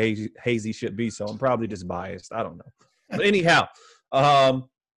think a hazy should be. So I'm probably just biased. I don't know. But anyhow,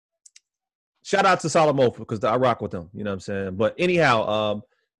 shout out to Solemn Oath because I rock with them, you know what I'm saying? But anyhow,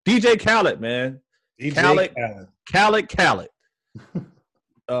 DJ Khaled, man. DJ Khaled.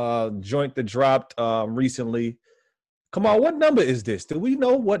 Joint that dropped recently. Come on, what number is this? Do we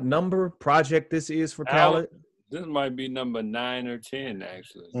know what number project this is for Khaled? This might be number 9 or 10,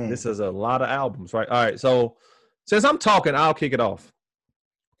 actually. This is a lot of albums, right? All right, so since I'm talking, I'll kick it off.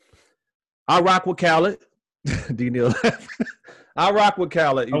 I rock with Khaled. D-Neil. I rock with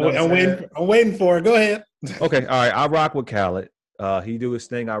Khaled. You know I'm waiting for it. Go ahead. Okay, all right. I rock with Khaled. He do his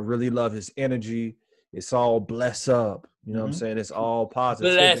thing. I really love his energy. It's all bless up. You know what I'm saying? It's all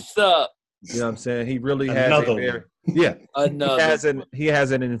positive. Bless up. You know what I'm saying? He really has a very, he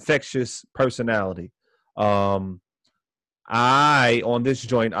has an infectious personality. On this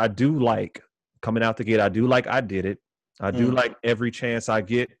joint, I do like coming out the gate. I do like I Did It. I do like Every Chance I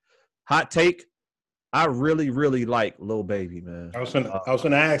Get. Hot take. I really, really like Lil Baby, man. I was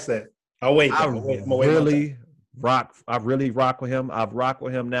gonna ask that. I'll wait. I really rock with him. I've rocked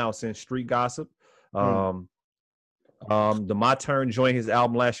with him now since Street Gossip. The My Turn joint, his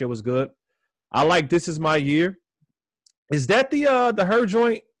album last year was good. I like This Is My Year. Is that the Her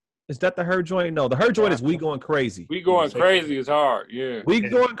joint? Is that the Her joint? No, the Her joint is We Going Crazy. We Going Crazy is hard, yeah. We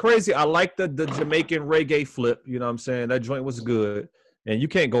Going Crazy. I like the Jamaican reggae flip. You know what I'm saying? That joint was good, and you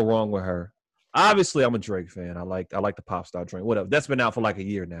can't go wrong with her. Obviously, I'm a Drake fan. I like the pop star joint. Whatever. That's been out for like a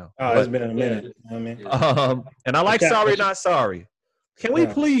year now. Oh, it's been a minute. You know what I mean? And I like Sorry Not Sorry. Can we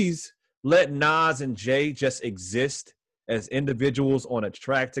please let Nas and Jay just exist as individuals on a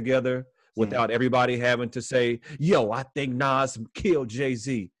track together without everybody having to say, yo, I think Nas killed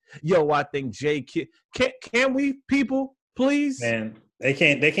Jay-Z. Yo, I think Jay killed. Can we, people, please? Man, they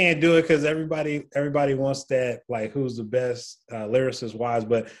can't do it because everybody wants that, like, who's the best lyricist wise.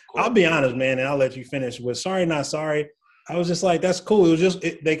 But I'll be honest, man, and I'll let you finish with Sorry Not Sorry. I was just like, that's cool. It was just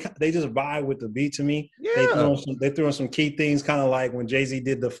they just vibe with the beat to me. Yeah. They threw in some key things, kind of like when Jay-Z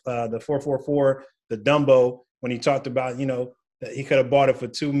did the 444, the Dumbo, when he talked about, you know, that he could have bought it for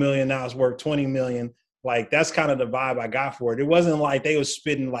 $2 million, now it's worth $20 million. Like, that's kind of the vibe I got for it. It wasn't like they was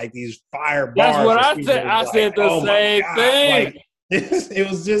spitting like these fire bars. That's what I said. I said the same thing. Like, it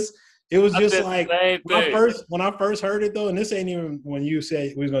was just like when I first heard it though, and this ain't even when you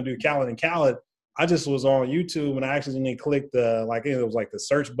said we was gonna do Khaled and Khaled. I just was on YouTube and I accidentally clicked it was like the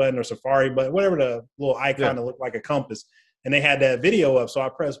search button or Safari button, whatever the little icon that looked like a compass, and they had that video up. So I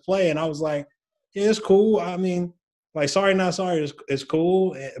pressed play and I was like, yeah, it's cool. I mean, like, Sorry Not Sorry is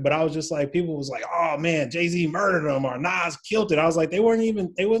cool, but I was just like, people was like, oh man, Jay-Z murdered him or Nas killed it. I was like, they wasn't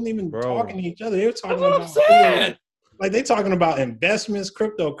even talking to each other. They were talking about like they talking about investments,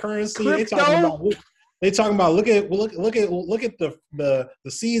 cryptocurrency. They talking about look at the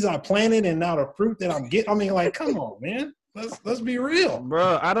seeds I planted and now the fruit that I'm getting. I mean, like, come on, man. Let's be real,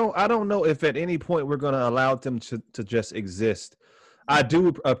 bro. I don't know if at any point we're gonna allow them to just exist. I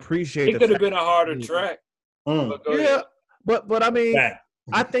do appreciate. It could have been a harder track. But I mean,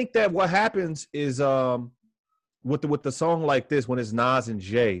 I think that what happens is with the song like this, when it's Nas and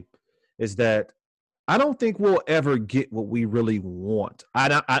Jay, is that I don't think we'll ever get what we really want.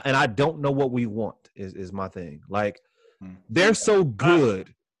 I don't know what we want is my thing. Like, they're so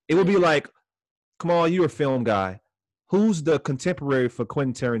good. It would be like, come on, you're a film guy. Who's the contemporary for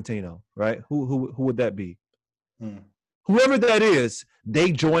Quentin Tarantino, right? Who would that be? Whoever that is,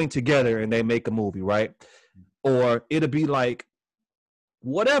 they join together and they make a movie, right? Or it'll be like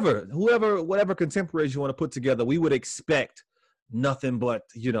whatever contemporaries you want to put together, we would expect nothing but,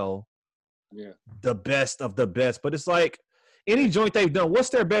 you know, the best of the best. But it's like any joint they've done, what's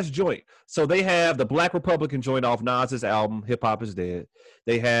their best joint? So they have the Black Republican joint off Nas's album, Hip Hop Is Dead.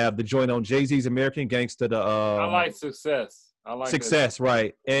 They have the joint on Jay-Z's American Gangster. I like Success. I like Success, that.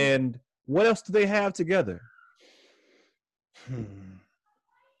 right. And what else do they have together?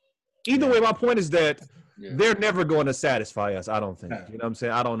 Either way, my point is that they're never going to satisfy us, I don't think. You know what I'm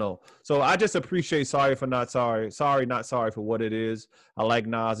saying? I don't know. So I just appreciate Sorry for Not Sorry. Sorry, Not Sorry for what it is. I like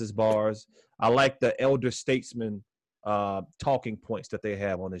Nas's bars. I like the elder statesman talking points that they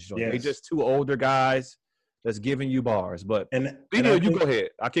have on this joint. They're just two older guys that's giving you bars. But Vito, you go ahead.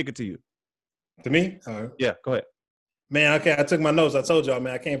 I'll kick it to you. To me? Yeah, go ahead. Man, okay, I took my notes. I told y'all,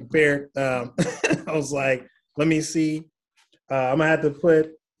 man, I came prepared. I was like, let me see. I'm going to have to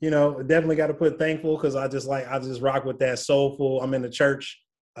put, definitely got to put Thankful because I just rock with that soulful. I'm in the church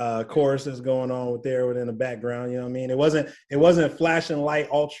chorus that's going on with there within the background. You know what I mean? It wasn't flashing light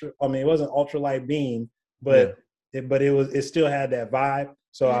ultra. I mean, it wasn't ultralight beam, but it still had that vibe.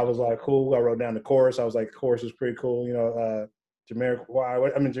 So I was like, cool. I wrote down the chorus. I was like, the chorus is pretty cool. Jamar,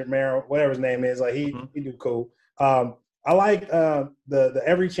 whatever his name is, like he do cool. I like the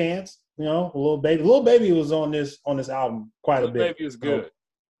Every Chance. Lil Baby. Lil Baby was on this album quite a bit. Baby is good.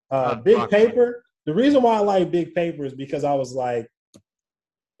 Big Paper. The reason why I like Big Paper is because I was like,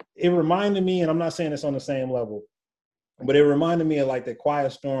 it reminded me, and I'm not saying it's on the same level, but it reminded me of like the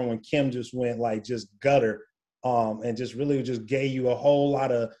Quiet Storm when Kim just went like just gutter, and just really just gave you a whole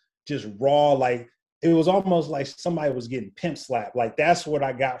lot of just raw, like it was almost like somebody was getting pimp slapped. Like that's what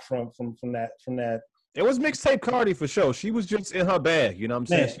I got from that. It was mixtape Cardi for sure. She was just in her bag, you know what I'm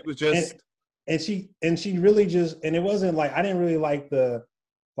saying? She was just and she really just, and it wasn't like I didn't really like the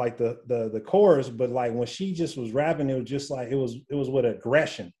chorus, but like when she just was rapping, it was just like it was with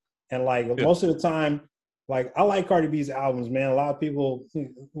aggression. And like most of the time, like I like Cardi B's albums, man. A lot of people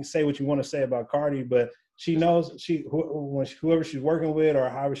say what you want to say about Cardi, but she knows whoever she's working with or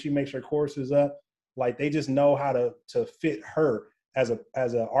however she makes her choruses up, like they just know how to fit her as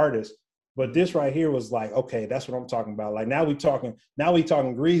an artist. But this right here was like, okay, that's what I'm talking about. Like now we talking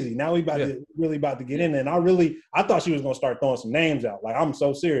greasy. Now we really about to get in. And I thought she was gonna start throwing some names out. Like I'm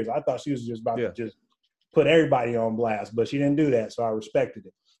so serious. I thought she was just about to just put everybody on blast, but she didn't do that. So I respected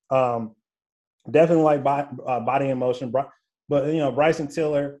it. Definitely like Body in Motion. But Bryson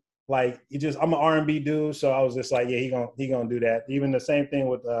Tiller, like I'm an R&B dude, so I was just like, yeah, he gonna do that. Even the same thing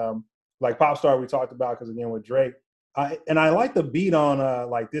with like Popstar we talked about, because again with Drake. I like the beat on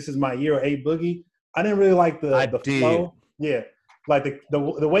like This Is My Year or A Boogie. I didn't really like the flow. Yeah. Like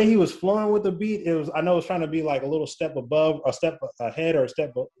the way he was flowing with the beat, I know it was trying to be like a little step above, a step ahead or a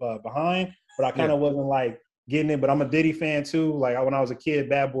step behind, but I kind of wasn't like getting it. But I'm a Diddy fan too. Like when I was a kid,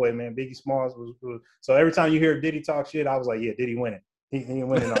 Bad Boy, man, Biggie Smalls was so every time you hear Diddy talk shit, I was like, yeah, Diddy winning. He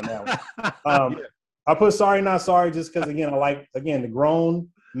winning on that one. I put Sorry Not Sorry just because again I like the grown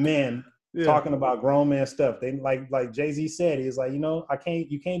men. Talking about grown man stuff. They like Jay-Z said, he's like,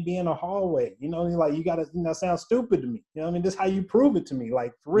 you can't be in a hallway. Like you gotta, sound stupid to me. You know what I mean? This is how you prove it to me,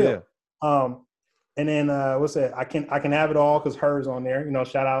 like for real. Yeah. And then what's that? I can have it all because hers on there.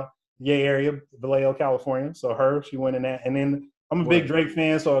 Shout out Yay area, Vallejo, California. So she went in that. And then I'm a big Drake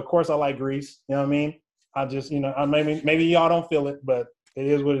fan, so of course I like Grease. You know what I mean? I just, maybe y'all don't feel it, but it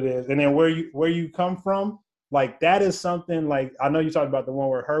is what it is. And then where you come from. Like that is something like I know you talked about the one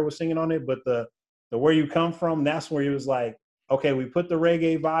where her was singing on it, but the Where You Come From, that's where it was like, okay, we put the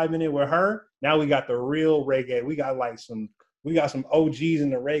reggae vibe in it with her. Now we got the real reggae. We got some OGs in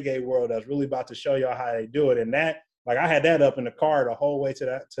the reggae world that's really about to show y'all how they do it. And that, like I had that up in the car the whole way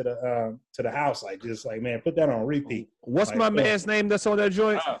to the house, like just like man, put that on repeat. What's like, my man's name that's on that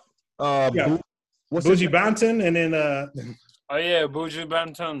joint? What's Buju Banton and then oh yeah, Buju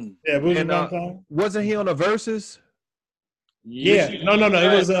Banton. Yeah, Buju Banton. Wasn't he on the Verses? Yeah.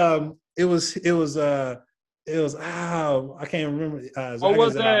 No. It was I can't remember. What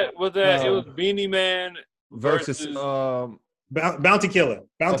was that? It was Beanie Man versus Bounty Killer.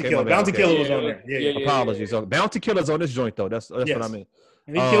 Bounty Killer was on there. Yeah. Apologies. Bounty Killer's on this joint though. That's what I mean.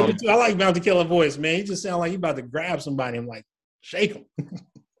 And he killed it too. I like Bounty Killer voice, man. He just sound like he about to grab somebody and like shake him.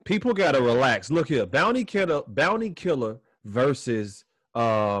 People gotta relax. Look here, Bounty Killer versus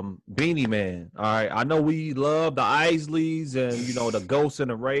Beanie Man. All right, I know we love the Isleys and the Ghosts and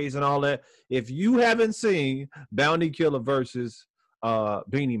the Rays and all that. If you haven't seen Bounty Killer versus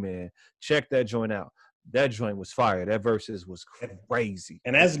Beanie Man, check that joint out. That joint was fire. That versus was crazy.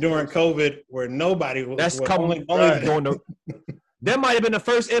 And that's during COVID where nobody was. That's only during the. That might have been the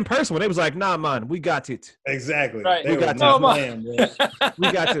first in person when they was like, "Nah, man, we got it." Exactly. Right. We got to.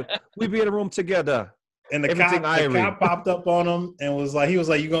 We got to. We be in a room together. And the Everything cop popped up on him and was like, you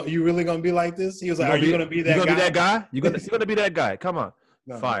really gonna be like this? He was like, are you gonna be that guy? You gonna be that guy? You're gonna be that guy. Come on.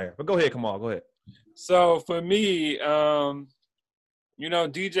 No, Fire. But go ahead, Kamal. Go ahead. So for me, DJ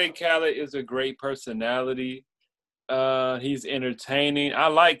Khaled is a great personality. He's entertaining. I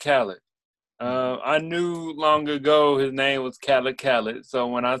like Khaled. I knew long ago his name was Khaled. So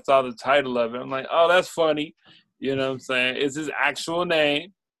when I saw the title of it, I'm like, oh, that's funny. You know what I'm saying? It's his actual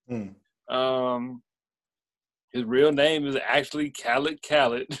name. His real name is actually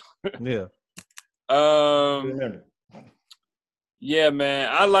Khaled. Yeah. Yeah, man.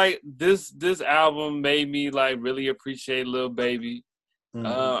 I like this album made me like really appreciate Lil Baby.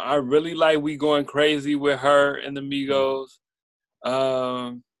 I really like We Going Crazy with her and the Migos.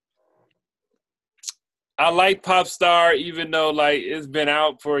 I like Pop Star, even though like it's been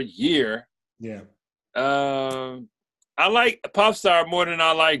out for a year. Yeah. I like Pop Star more than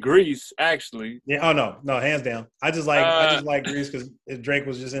I like Grease, actually. Yeah. Oh no, hands down. I just like Grease because Drake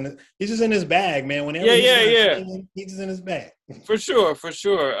was just in it. He's just in his bag, man. Whenever he's just in his bag. For sure.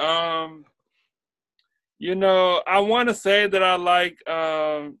 I want to say that I like,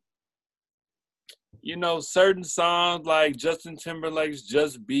 certain songs like Justin Timberlake's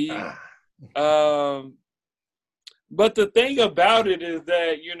 "Just Be." But the thing about it is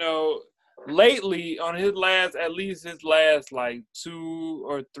that lately on his last like 2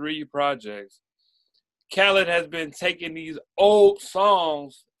 or 3 projects, Khaled has been taking these old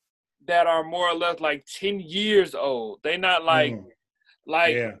songs that are more or less like 10 years old. They not like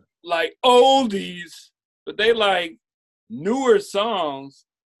oldies, but they like newer songs.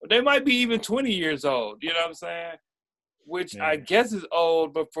 They might be even 20 years old. You know what I'm saying? Which I guess is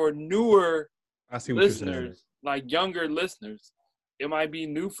old, but for newer listeners, like younger listeners, it might be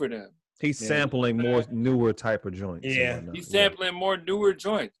new for them. He's sampling more newer type of joints. Yeah. He's sampling more newer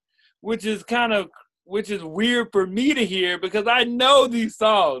joints, which is weird for me to hear because I know these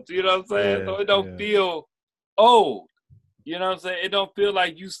songs, you know what I'm saying? Yeah, so it don't feel old. You know what I'm saying? It don't feel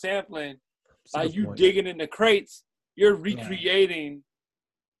like you sampling, like you digging in the crates. You're recreating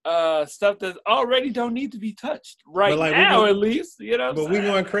stuff that already don't need to be touched now, at least. You know what I'm saying?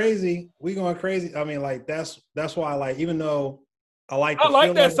 We going crazy. I mean, like that's why, like, even though I like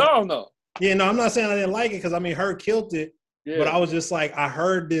that song though. Yeah, no, I'm not saying I didn't like it because I mean her killed it. Yeah. But I was just like, I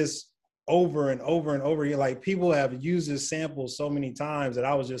heard this over and over and over again. Like people have used this sample so many times that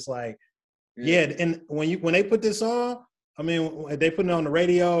I was just like, And when they put this on, I mean, if they put it on the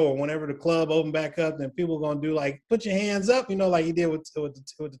radio or whenever the club open back up, then people are gonna do like, put your hands up, like he did with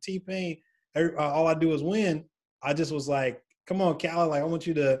the T-Pain. All I do is win. I just was like, come on, Khaled, like I want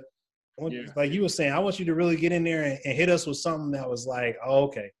you to. Like you were saying, I want you to really get in there and hit us with something that was like, oh,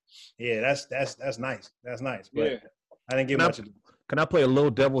 okay, yeah, that's nice, that's nice. But I didn't get much of it. Can I play a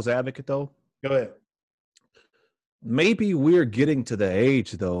little devil's advocate though? Go ahead. Maybe we're getting to the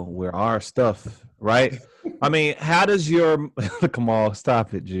age though where our stuff, right? I mean, how does your come on,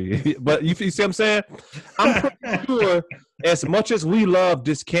 stop it, G? But you see what I'm saying? I'm pretty sure as much as we love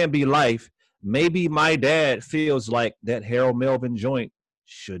This Can't Be Life, maybe my dad feels like that Harold Melvin joint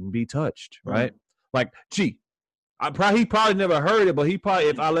shouldn't be touched, right? Like, he probably never heard it, but he probably,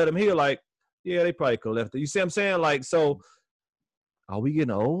 if I let him hear, like, yeah, they probably could have left it. You see what I'm saying? Like, so are we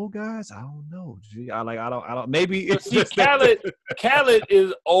getting old, guys? I don't know. I don't. Maybe it's just Khaled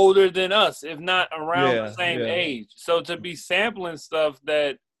is older than us, if not around the same age. So to be sampling stuff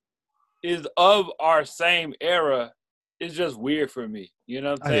that is of our same era is just weird for me. You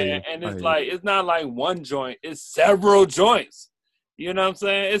know what I'm saying? And it's not like one joint; it's several joints. You know what I'm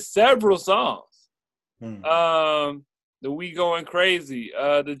saying? It's several songs. The We Going Crazy,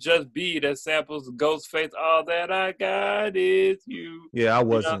 the Just Be that samples Ghostface, All That I Got Is You. Yeah, I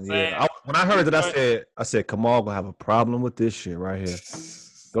wasn't. When I heard that, I said, Kamal gonna have a problem with this shit right here.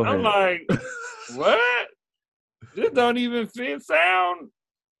 Go ahead. I'm like, what? This don't even fit sound.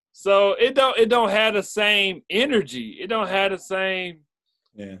 So it don't have the same energy. It don't have the same,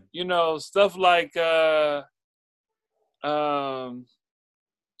 stuff like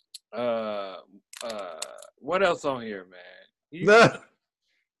what else on here, man?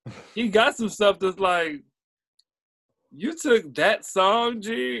 He got some stuff that's like, you took that song,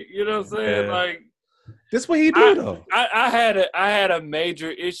 G. You know what I'm saying? Like, this what he do though. I had a major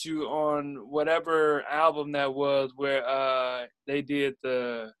issue on whatever album that was where they did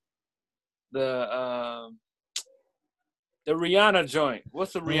the Rihanna joint.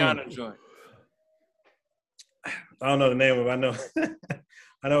 What's the Rihanna joint? I don't know the name of it. I know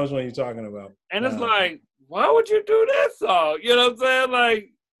I know which one you're talking about. And it's like, why would you do that song? You know what I'm saying? Like,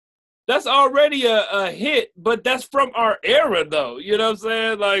 that's already a hit, but that's from our era, though. You know what I'm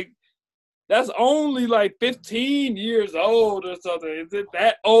saying? Like, that's only like 15 years old or something. Is it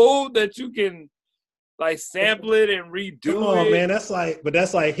that old that you can like sample it and redo Come on, it? man. That's like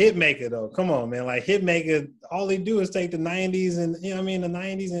Hitmaker though. Come on, man. Like Hitmaker, all they do is take the 90s and the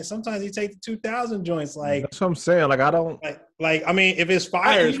 90s, and sometimes he take the 2000 joints. Like That's what I'm saying. Like I don't. like I mean, if it's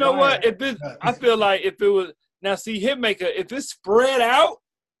fire, You know what? If it, I feel like if it was now, see Hitmaker, if it's spread out,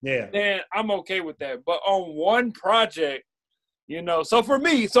 yeah, then I'm okay with that. But on one project, so for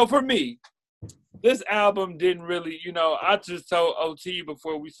me, this album didn't really, I just told OT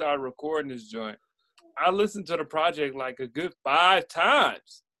before we started recording this joint, I listened to the project like a good 5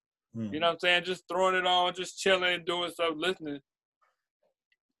 times. You know what I'm saying? Just throwing it on, just chilling, doing stuff, listening.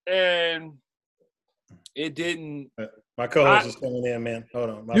 And it didn't. My co-host is coming in, man. Hold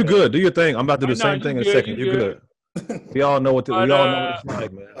on. You good? Do your thing. I'm about to do the same you thing in a good, second. you You're good. We all know what we all know what it's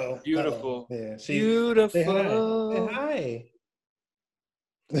like, man. Beautiful. Yeah, Beautiful. Say hi.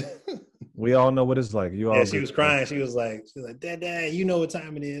 We all know what it's like. You all. Yeah, she was crying. She was like, Dad, you know what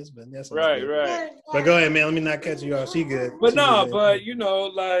time it is, but that's Right. But go ahead, man. Let me not cut you off. She good. But she no, good. but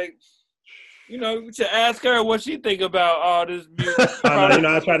we should ask her what she think about all this music.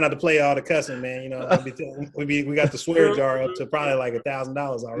 I try not to play all the cussing, man. We got the swear jar up to probably like $1,000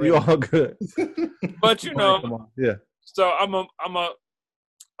 already. You all good. But come on. Yeah. So I'm a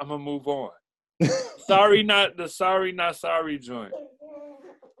move on. Sorry, not sorry joint.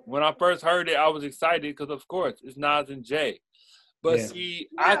 When I first heard it, I was excited because, of course, it's Nas and Jay. But see,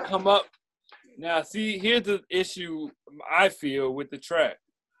 I come up now. See, here's the issue I feel with the track.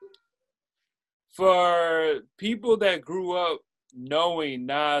 For people that grew up knowing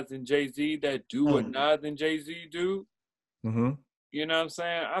Nas and Jay-Z that do what Nas and Jay-Z do, you know what I'm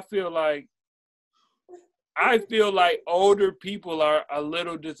saying? I feel like older people are a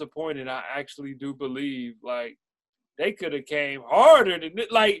little disappointed. I actually do believe like they could have came harder than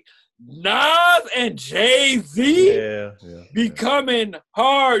it. Like Nas and Jay-Z becoming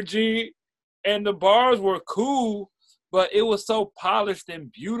hard, G, and the bars were cool, but it was so polished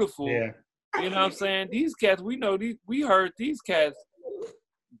and beautiful. Yeah. You know what I'm saying? These cats, we heard these cats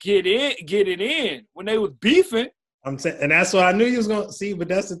get it in when they was beefing. I'm saying, and that's what I knew you was gonna see. But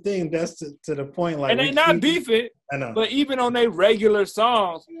that's the thing. That's to the point. Like, and they not beefing. I know. But even on their regular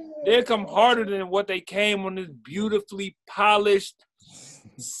songs, they come harder than what they came on this beautifully polished,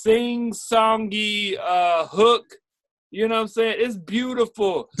 sing-songy hook. You know what I'm saying? It's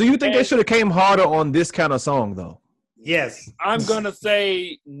beautiful. Do you think they should have came harder on this kind of song though? Yes. I'm gonna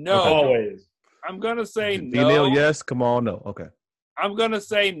say no. Always. I'm gonna say no. D-Neil, yes. Come on, no. Okay. I'm going to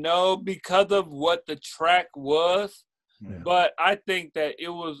say no because of what the track was. Yeah. But I think that it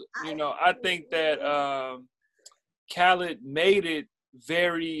was, I think that Khaled made it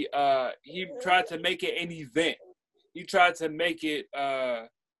very, he tried to make it an event. He tried to make it,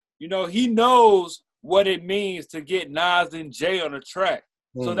 he knows what it means to get Nas and Jay on a track.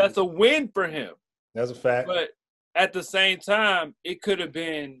 So that's a win for him. That's a fact. But at the same time, it could have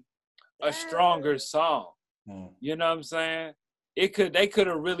been a stronger song. You know what I'm saying? They could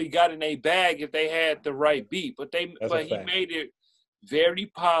have really got in a bag if they had the right beat, but he made it very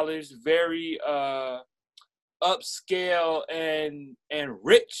polished, very upscale and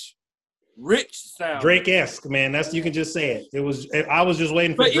rich sound. Drake-esque, man. You can just say it. It was. I was just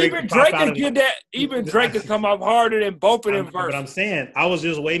waiting for Drake. Even Drake could get that. Even Drake could come up harder than both of them verses. But I'm saying I was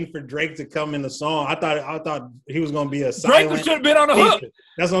just waiting for Drake to come in the song. I thought he was gonna be a silent. Drake should have been on the hook.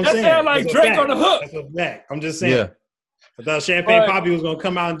 That's what I'm saying. That sound like Drake on the hook. That's a fact. I'm just saying. Yeah. I thought Champagne Poppy was gonna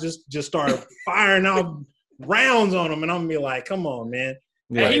come out and just start firing out rounds on him, and I'm gonna be like, "Come on, man!"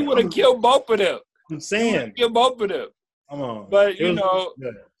 Yeah. And he would have killed both of them. I'm saying, kill both of them. Come on, but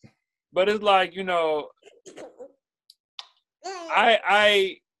but it's like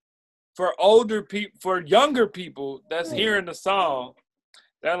I for older people, for younger people that's hearing the song,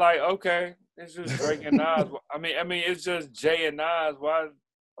 they're like, okay, it's just Drake and Nas. I mean, it's just Jay and Nas. Why?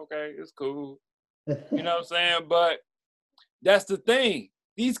 Okay, it's cool. You know what I'm saying? But that's the thing.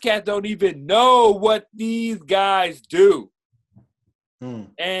 These cats don't even know what these guys do.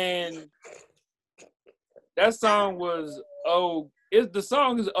 And that song was the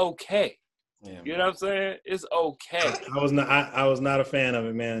song is okay. Yeah, you know what I'm saying? It's okay. I was not a fan of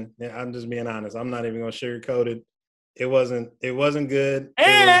it, man. I'm just being honest. I'm not even gonna sugarcoat it. It wasn't good.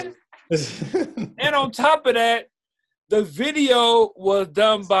 And and on top of that, the video was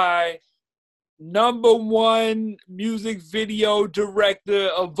done by #1 music video director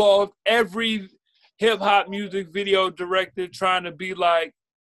of every hip hop music video director trying to be like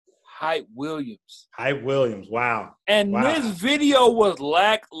Hype Williams. Hype Williams, wow. And this video was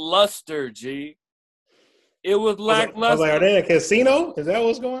lackluster, G. It was lackluster. I was like, are they a casino? Is that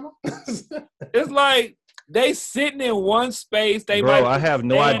what's going on? It's like they sitting in one space. Bro, I have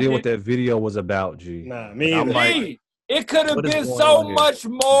no idea what that video was about, G. Nah, me either. Like, it could have been so much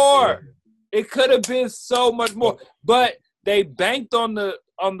more. It could have been so much more. But they banked on the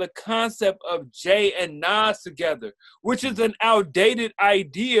concept of Jay and Nas together, which is an outdated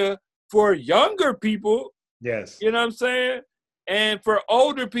idea for younger people. Yes. You know what I'm saying? And for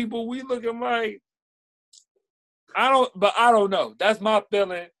older people, we looking like, I don't know. That's my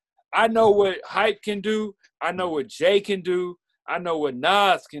feeling. I know what Hype can do. I know what Jay can do. I know what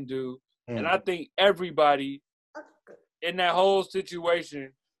Nas can do. And I think everybody in that whole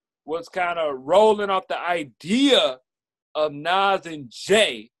situation was kind of rolling off the idea of Nas and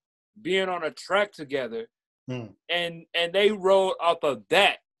Jay being on a track together. And they rolled off of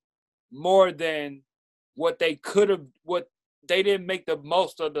that more than what they could have, what they didn't make the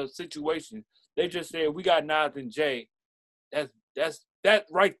most of the situation. They just said, we got Nas and Jay. That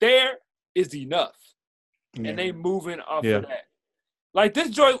right there is enough. And they moving off of that. Like, this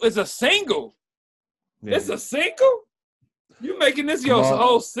joint is a single. It's a single? You making this your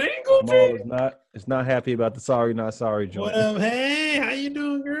whole single, G? It's not happy about the Sorry Not Sorry joint. What up, hey? How you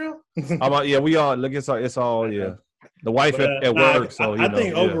doing, girl? We all look. It's all The wife at work. So I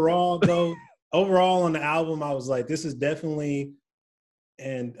think overall, though, on the album, I was like, this is definitely.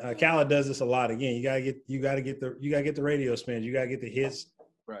 And Khaled does this a lot. Again, you gotta get the radio spins. You gotta get the hits.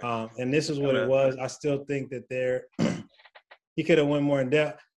 Right. And this is what it was. I still think that he could have went more in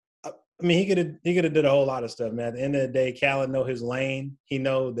depth. I mean, he could have did a whole lot of stuff, man. At the end of the day, Khaled know his lane. He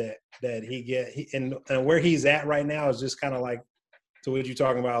know that and where he's at right now is just kind of like to what you're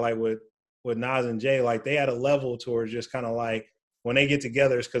talking about, like with Nas and Jay. Like, they had a level towards just kind of like when they get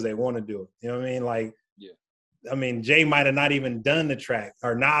together, it's because they want to do it. You know what I mean? Like, I mean, Jay might have not even done the track,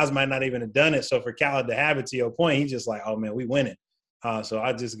 or Nas might not even have done it. So for Khaled to have it, to your point, he's just like, oh man, we winning. So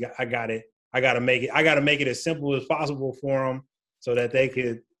I got it. I got to make it as simple as possible for them, so that they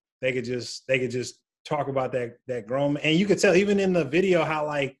could just talk about that grown man. And you could tell even in the video how,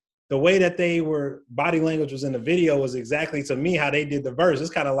 like, the way that they were, body language was in the video was exactly, to me, how they did the verse.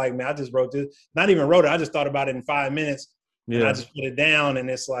 It's kind of like, man, I just wrote this, not even wrote it. I just thought about it in 5 minutes. And I just put it down, and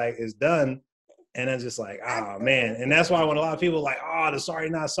it's like, it's done. And I'm just like, oh man. And that's why when a lot of people are like, oh, the Sorry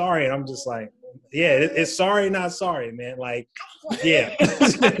Not Sorry, and I'm just like, yeah, it's Sorry Not Sorry, man. Like, yeah.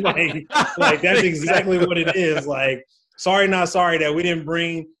 like that's exactly what it is. Like, sorry not sorry that we didn't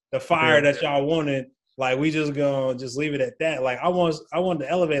bring the fire that y'all wanted. Like, we just gonna just leave it at that. Like, I wanted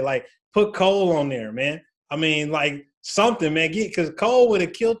to elevate, like, put Cole on there, man. I mean, like, something, man. Because Cole would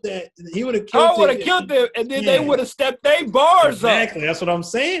have killed that. He would have killed it. Cole would have killed it, and then they would have stepped their bars up. Exactly. That's what I'm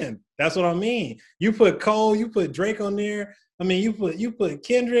saying. That's what I mean. You put Cole, you put Drake on there. I mean, you put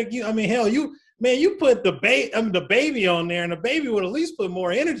Kendrick. You put the baby on there, and the baby would at least put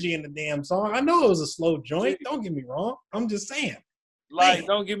more energy in the damn song. I know it was a slow joint. Don't get me wrong. I'm just saying. Like,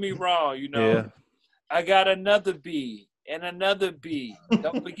 don't get me wrong. You know, I got another B and another B.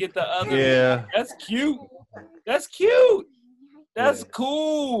 Don't forget the other. B. That's cute. That's cute. That's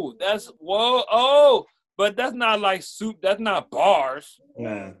cool. That's whoa. Oh, but that's not like soup. That's not bars.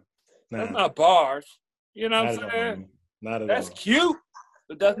 Nah. That's not bars. You know what I'm saying? Not at all. That's cute,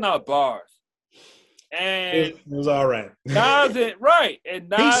 but that's not bars. And it was all right. Nas and right. And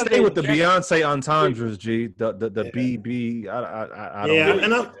Nas he stayed with the Beyonce entendres, G. The BB. I don't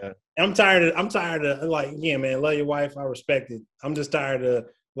know. And I'm tired of like, yeah, man, love your wife. I respect it. I'm just tired of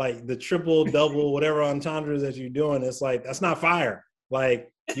like the triple, double, whatever entendres that you're doing. It's like, that's not fire.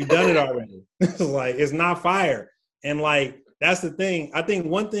 Like, you've done it already. Like, it's not fire. And like, that's the thing. I think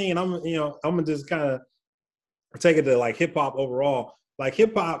one thing, and I'm gonna just kind of take it to like hip hop overall. Like,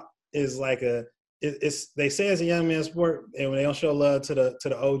 hip hop is like they say it's a young man's sport, and when they don't show love to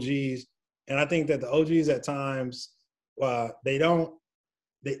the OGs, and I think that the OGs at times they don't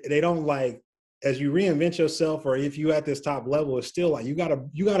like, as you reinvent yourself, or if you at this top level, it's still like you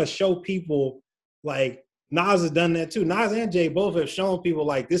gotta show people, like Nas has done that too. Nas and Jay both have shown people,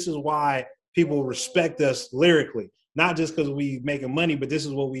 like, this is why people respect us lyrically, not just because we making money, but this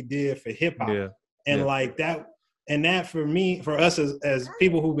is what we did for hip hop. Like that, and that for me, for us as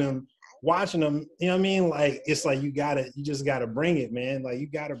people who've been watching them, you know what I mean? Like, it's like you just gotta bring it, man. Like, you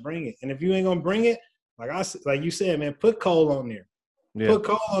gotta bring it. And if you ain't gonna bring it, like you said, man, put Cole on there. Put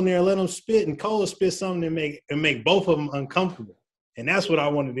Cole on there, let him spit, and Cole will spit something and make both of them uncomfortable. And that's what I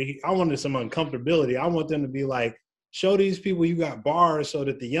wanted to hear. I wanted some uncomfortability. I want them to be like, show these people you got bars, so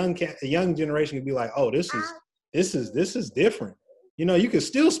that the young generation can be like, oh, this is different. You know, you can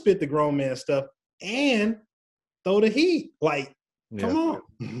still spit the grown man stuff and throw the heat. Like, come on.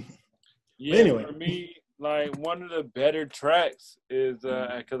 Yeah, anyway. for me, like one of the better tracks is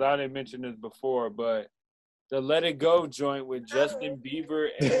because I didn't mention this before, but the Let It Go joint with Justin Bieber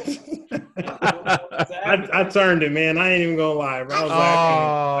and I turned it, man. I ain't even gonna lie, bro. I was like,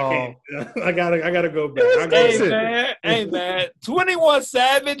 I can't. I gotta go back. Hey man, 21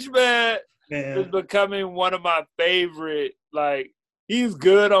 Savage, man, is becoming one of my favorite. Like, he's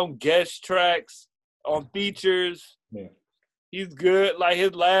good on guest tracks, on features. Yeah. He's good. Like,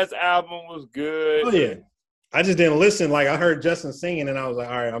 his last album was good. Oh yeah. I just didn't listen. Like, I heard Justin singing, and I was like,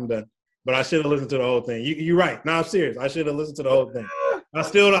 all right, I'm done. But I should have listened to the whole thing. You're right. No, I'm serious. I should have listened to the whole thing. I'm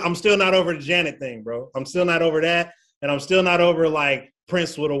still not over the Janet thing, bro. I'm still not over that, and I'm still not over like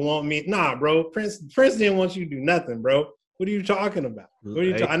Prince would have want me. Nah, bro. Prince didn't want you to do nothing, bro. What are you talking about?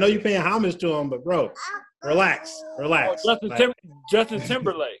 I know you're paying homage to him, but bro, relax. Oh, Justin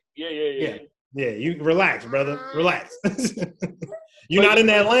Timberlake. Yeah. Yeah, you relax, brother. Relax. You're not in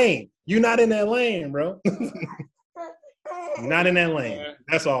that lane. You're not in that lane, bro. You're not in that lane.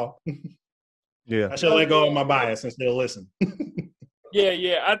 That's all. Yeah. I should let go of my bias and still listen.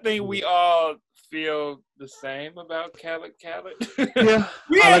 Yeah. I think we all feel the same about Khaled. Yeah.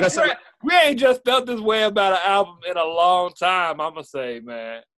 we ain't just felt this way about an album in a long time, I'm going to say,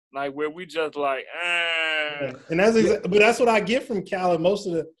 man. Like, where we just like, And that's what I get from Khaled. Most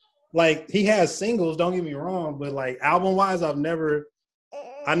of the, like, he has singles, don't get me wrong, but like album-wise, I never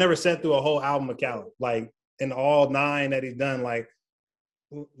sat through a whole album of Khaled. Like, in all 9 that he's done, like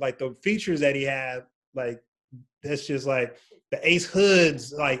the features that he had, like, that's just like the Ace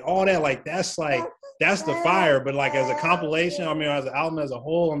Hoods, like all that, like that's the fire. But like as a compilation, I mean, as an album as a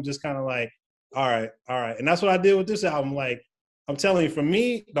whole, I'm just kind of like, all right. And that's what I did with this album. Like, I'm telling you, for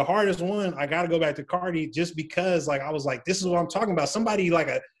me, the hardest one, I got to go back to Cardi, just because like I was like, this is what I'm talking about. Somebody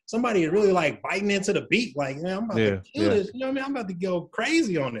really like biting into the beat. Like, man, I'm about to kill this. You know what I mean? I'm about to go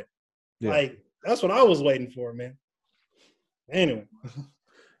crazy on it. Yeah. Like, that's what I was waiting for, man. Anyway.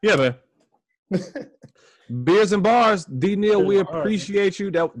 Yeah, man. Beers and Bars, D. Neal, we appreciate you.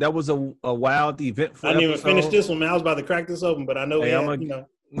 That was a wild event for us. I didn't even finish this one, man. I was about to crack this open, but I know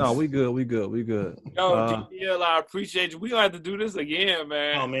No, we good. Yo, D. Neal, I appreciate you. We gonna have to do this again,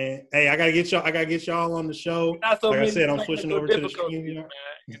 man. Oh man. Hey, I gotta get y'all on the show. Like I said, I'm switching over to the stream. You know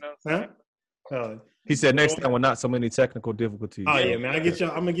what I'm saying? He said next time with not so many technical difficulties. Oh yeah, man. I'm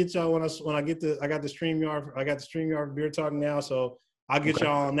gonna get y'all when I get I got the StreamYard. I got the StreamYard Beer Talk now, so I'll get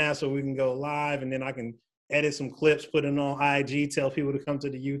y'all on that so we can go live, and then I can edit some clips, put it on IG, tell people to come to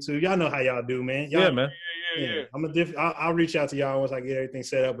the YouTube. Y'all know how y'all do, man. Yeah, man. Yeah. I'll reach out to y'all once I get everything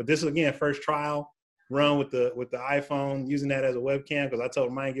set up. But this is, again, first trial run with the iPhone, using that as a webcam, because I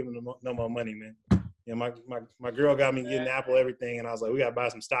told them I ain't giving them no more money, man. You know, my girl got me getting Apple everything, and I was like, we got to buy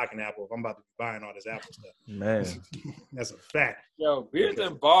some stock in Apple if I'm about to be buying all this Apple stuff. Man. That's a fact. Yo, Beers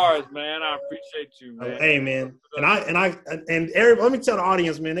and Bars, man. I appreciate you, man. Hey, man. And Eric, let me tell the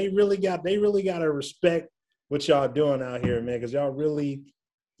audience, man, they really got to respect what y'all doing out here, man, because y'all really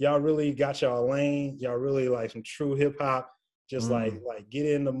got y'all lane. Y'all really like some true hip hop, just like get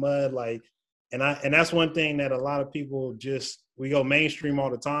in the mud, like, and that's one thing that a lot of people we go mainstream all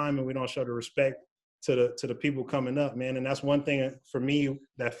the time and we don't show the respect to the people coming up, man. And that's one thing for me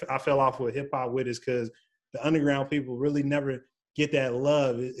that I fell off with hip hop with, is because the underground people really never get that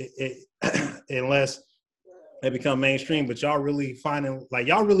love unless they become mainstream. But y'all really finding, like,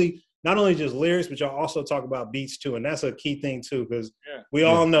 y'all really not only just lyrics, but y'all also talk about beats too. And that's a key thing too, because we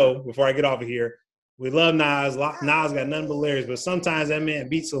all know, before I get off of here, we love Nas. Nas got nothing but lyrics, but sometimes that man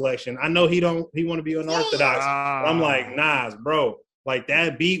beat selection. I know he want to be unorthodox, but I'm like, Nas, bro, like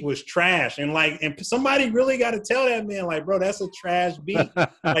that beat was trash. And somebody really got to tell that man, like, bro, that's a trash beat.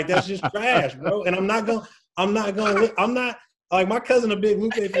 Like, that's just trash, bro. And I'm not like, my cousin a big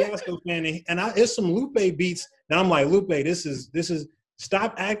Lupe Fiasco fan, and it's some Lupe beats that I'm like, Lupe, this is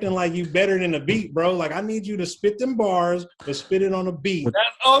stop acting like you better than the beat, bro. Like, I need you to spit them bars, but spit it on a beat.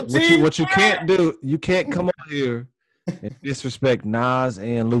 What you can't do, you can't come on here and disrespect Nas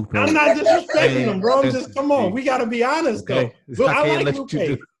and Lupe. I'm not disrespecting them, bro. I'm just, come on. We got to be honest, though. Look, I like Lupe.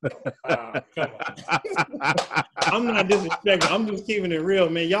 Come on. I'm not disrespecting. I'm just keeping it real,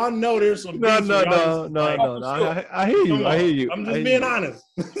 man. Y'all know there's some beats. No. I hear you. I'm just being honest.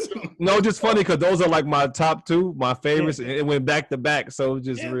 No, just funny because those are like my top two, my favorites, and it went back to back. So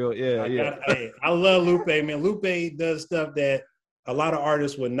just real, yeah. I love Lupe, man. Lupe does stuff that a lot of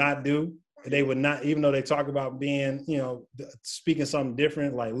artists would not do. They would not, even though they talk about being, speaking something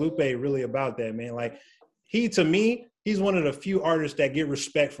different. Like, Lupe really about that, man. Like, to me, he's one of the few artists that get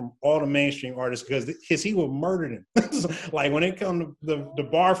respect from all the mainstream artists because he would murder them. Like, when it comes to the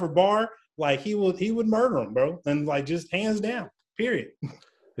bar for bar, like, he would murder them, bro. And like, just hands down, period.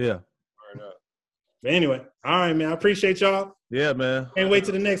 Yeah. But anyway, all right, man. I appreciate y'all. Yeah, man. Can't wait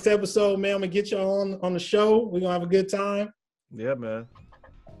to the next episode, man. I'm gonna get y'all on the show. We're gonna have a good time. Yeah, man.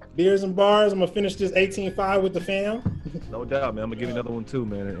 Beers and bars. I'm gonna finish this 18.5 with the fam. No doubt, man. I'm gonna give you another one too,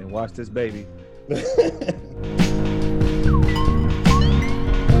 man, and watch this baby.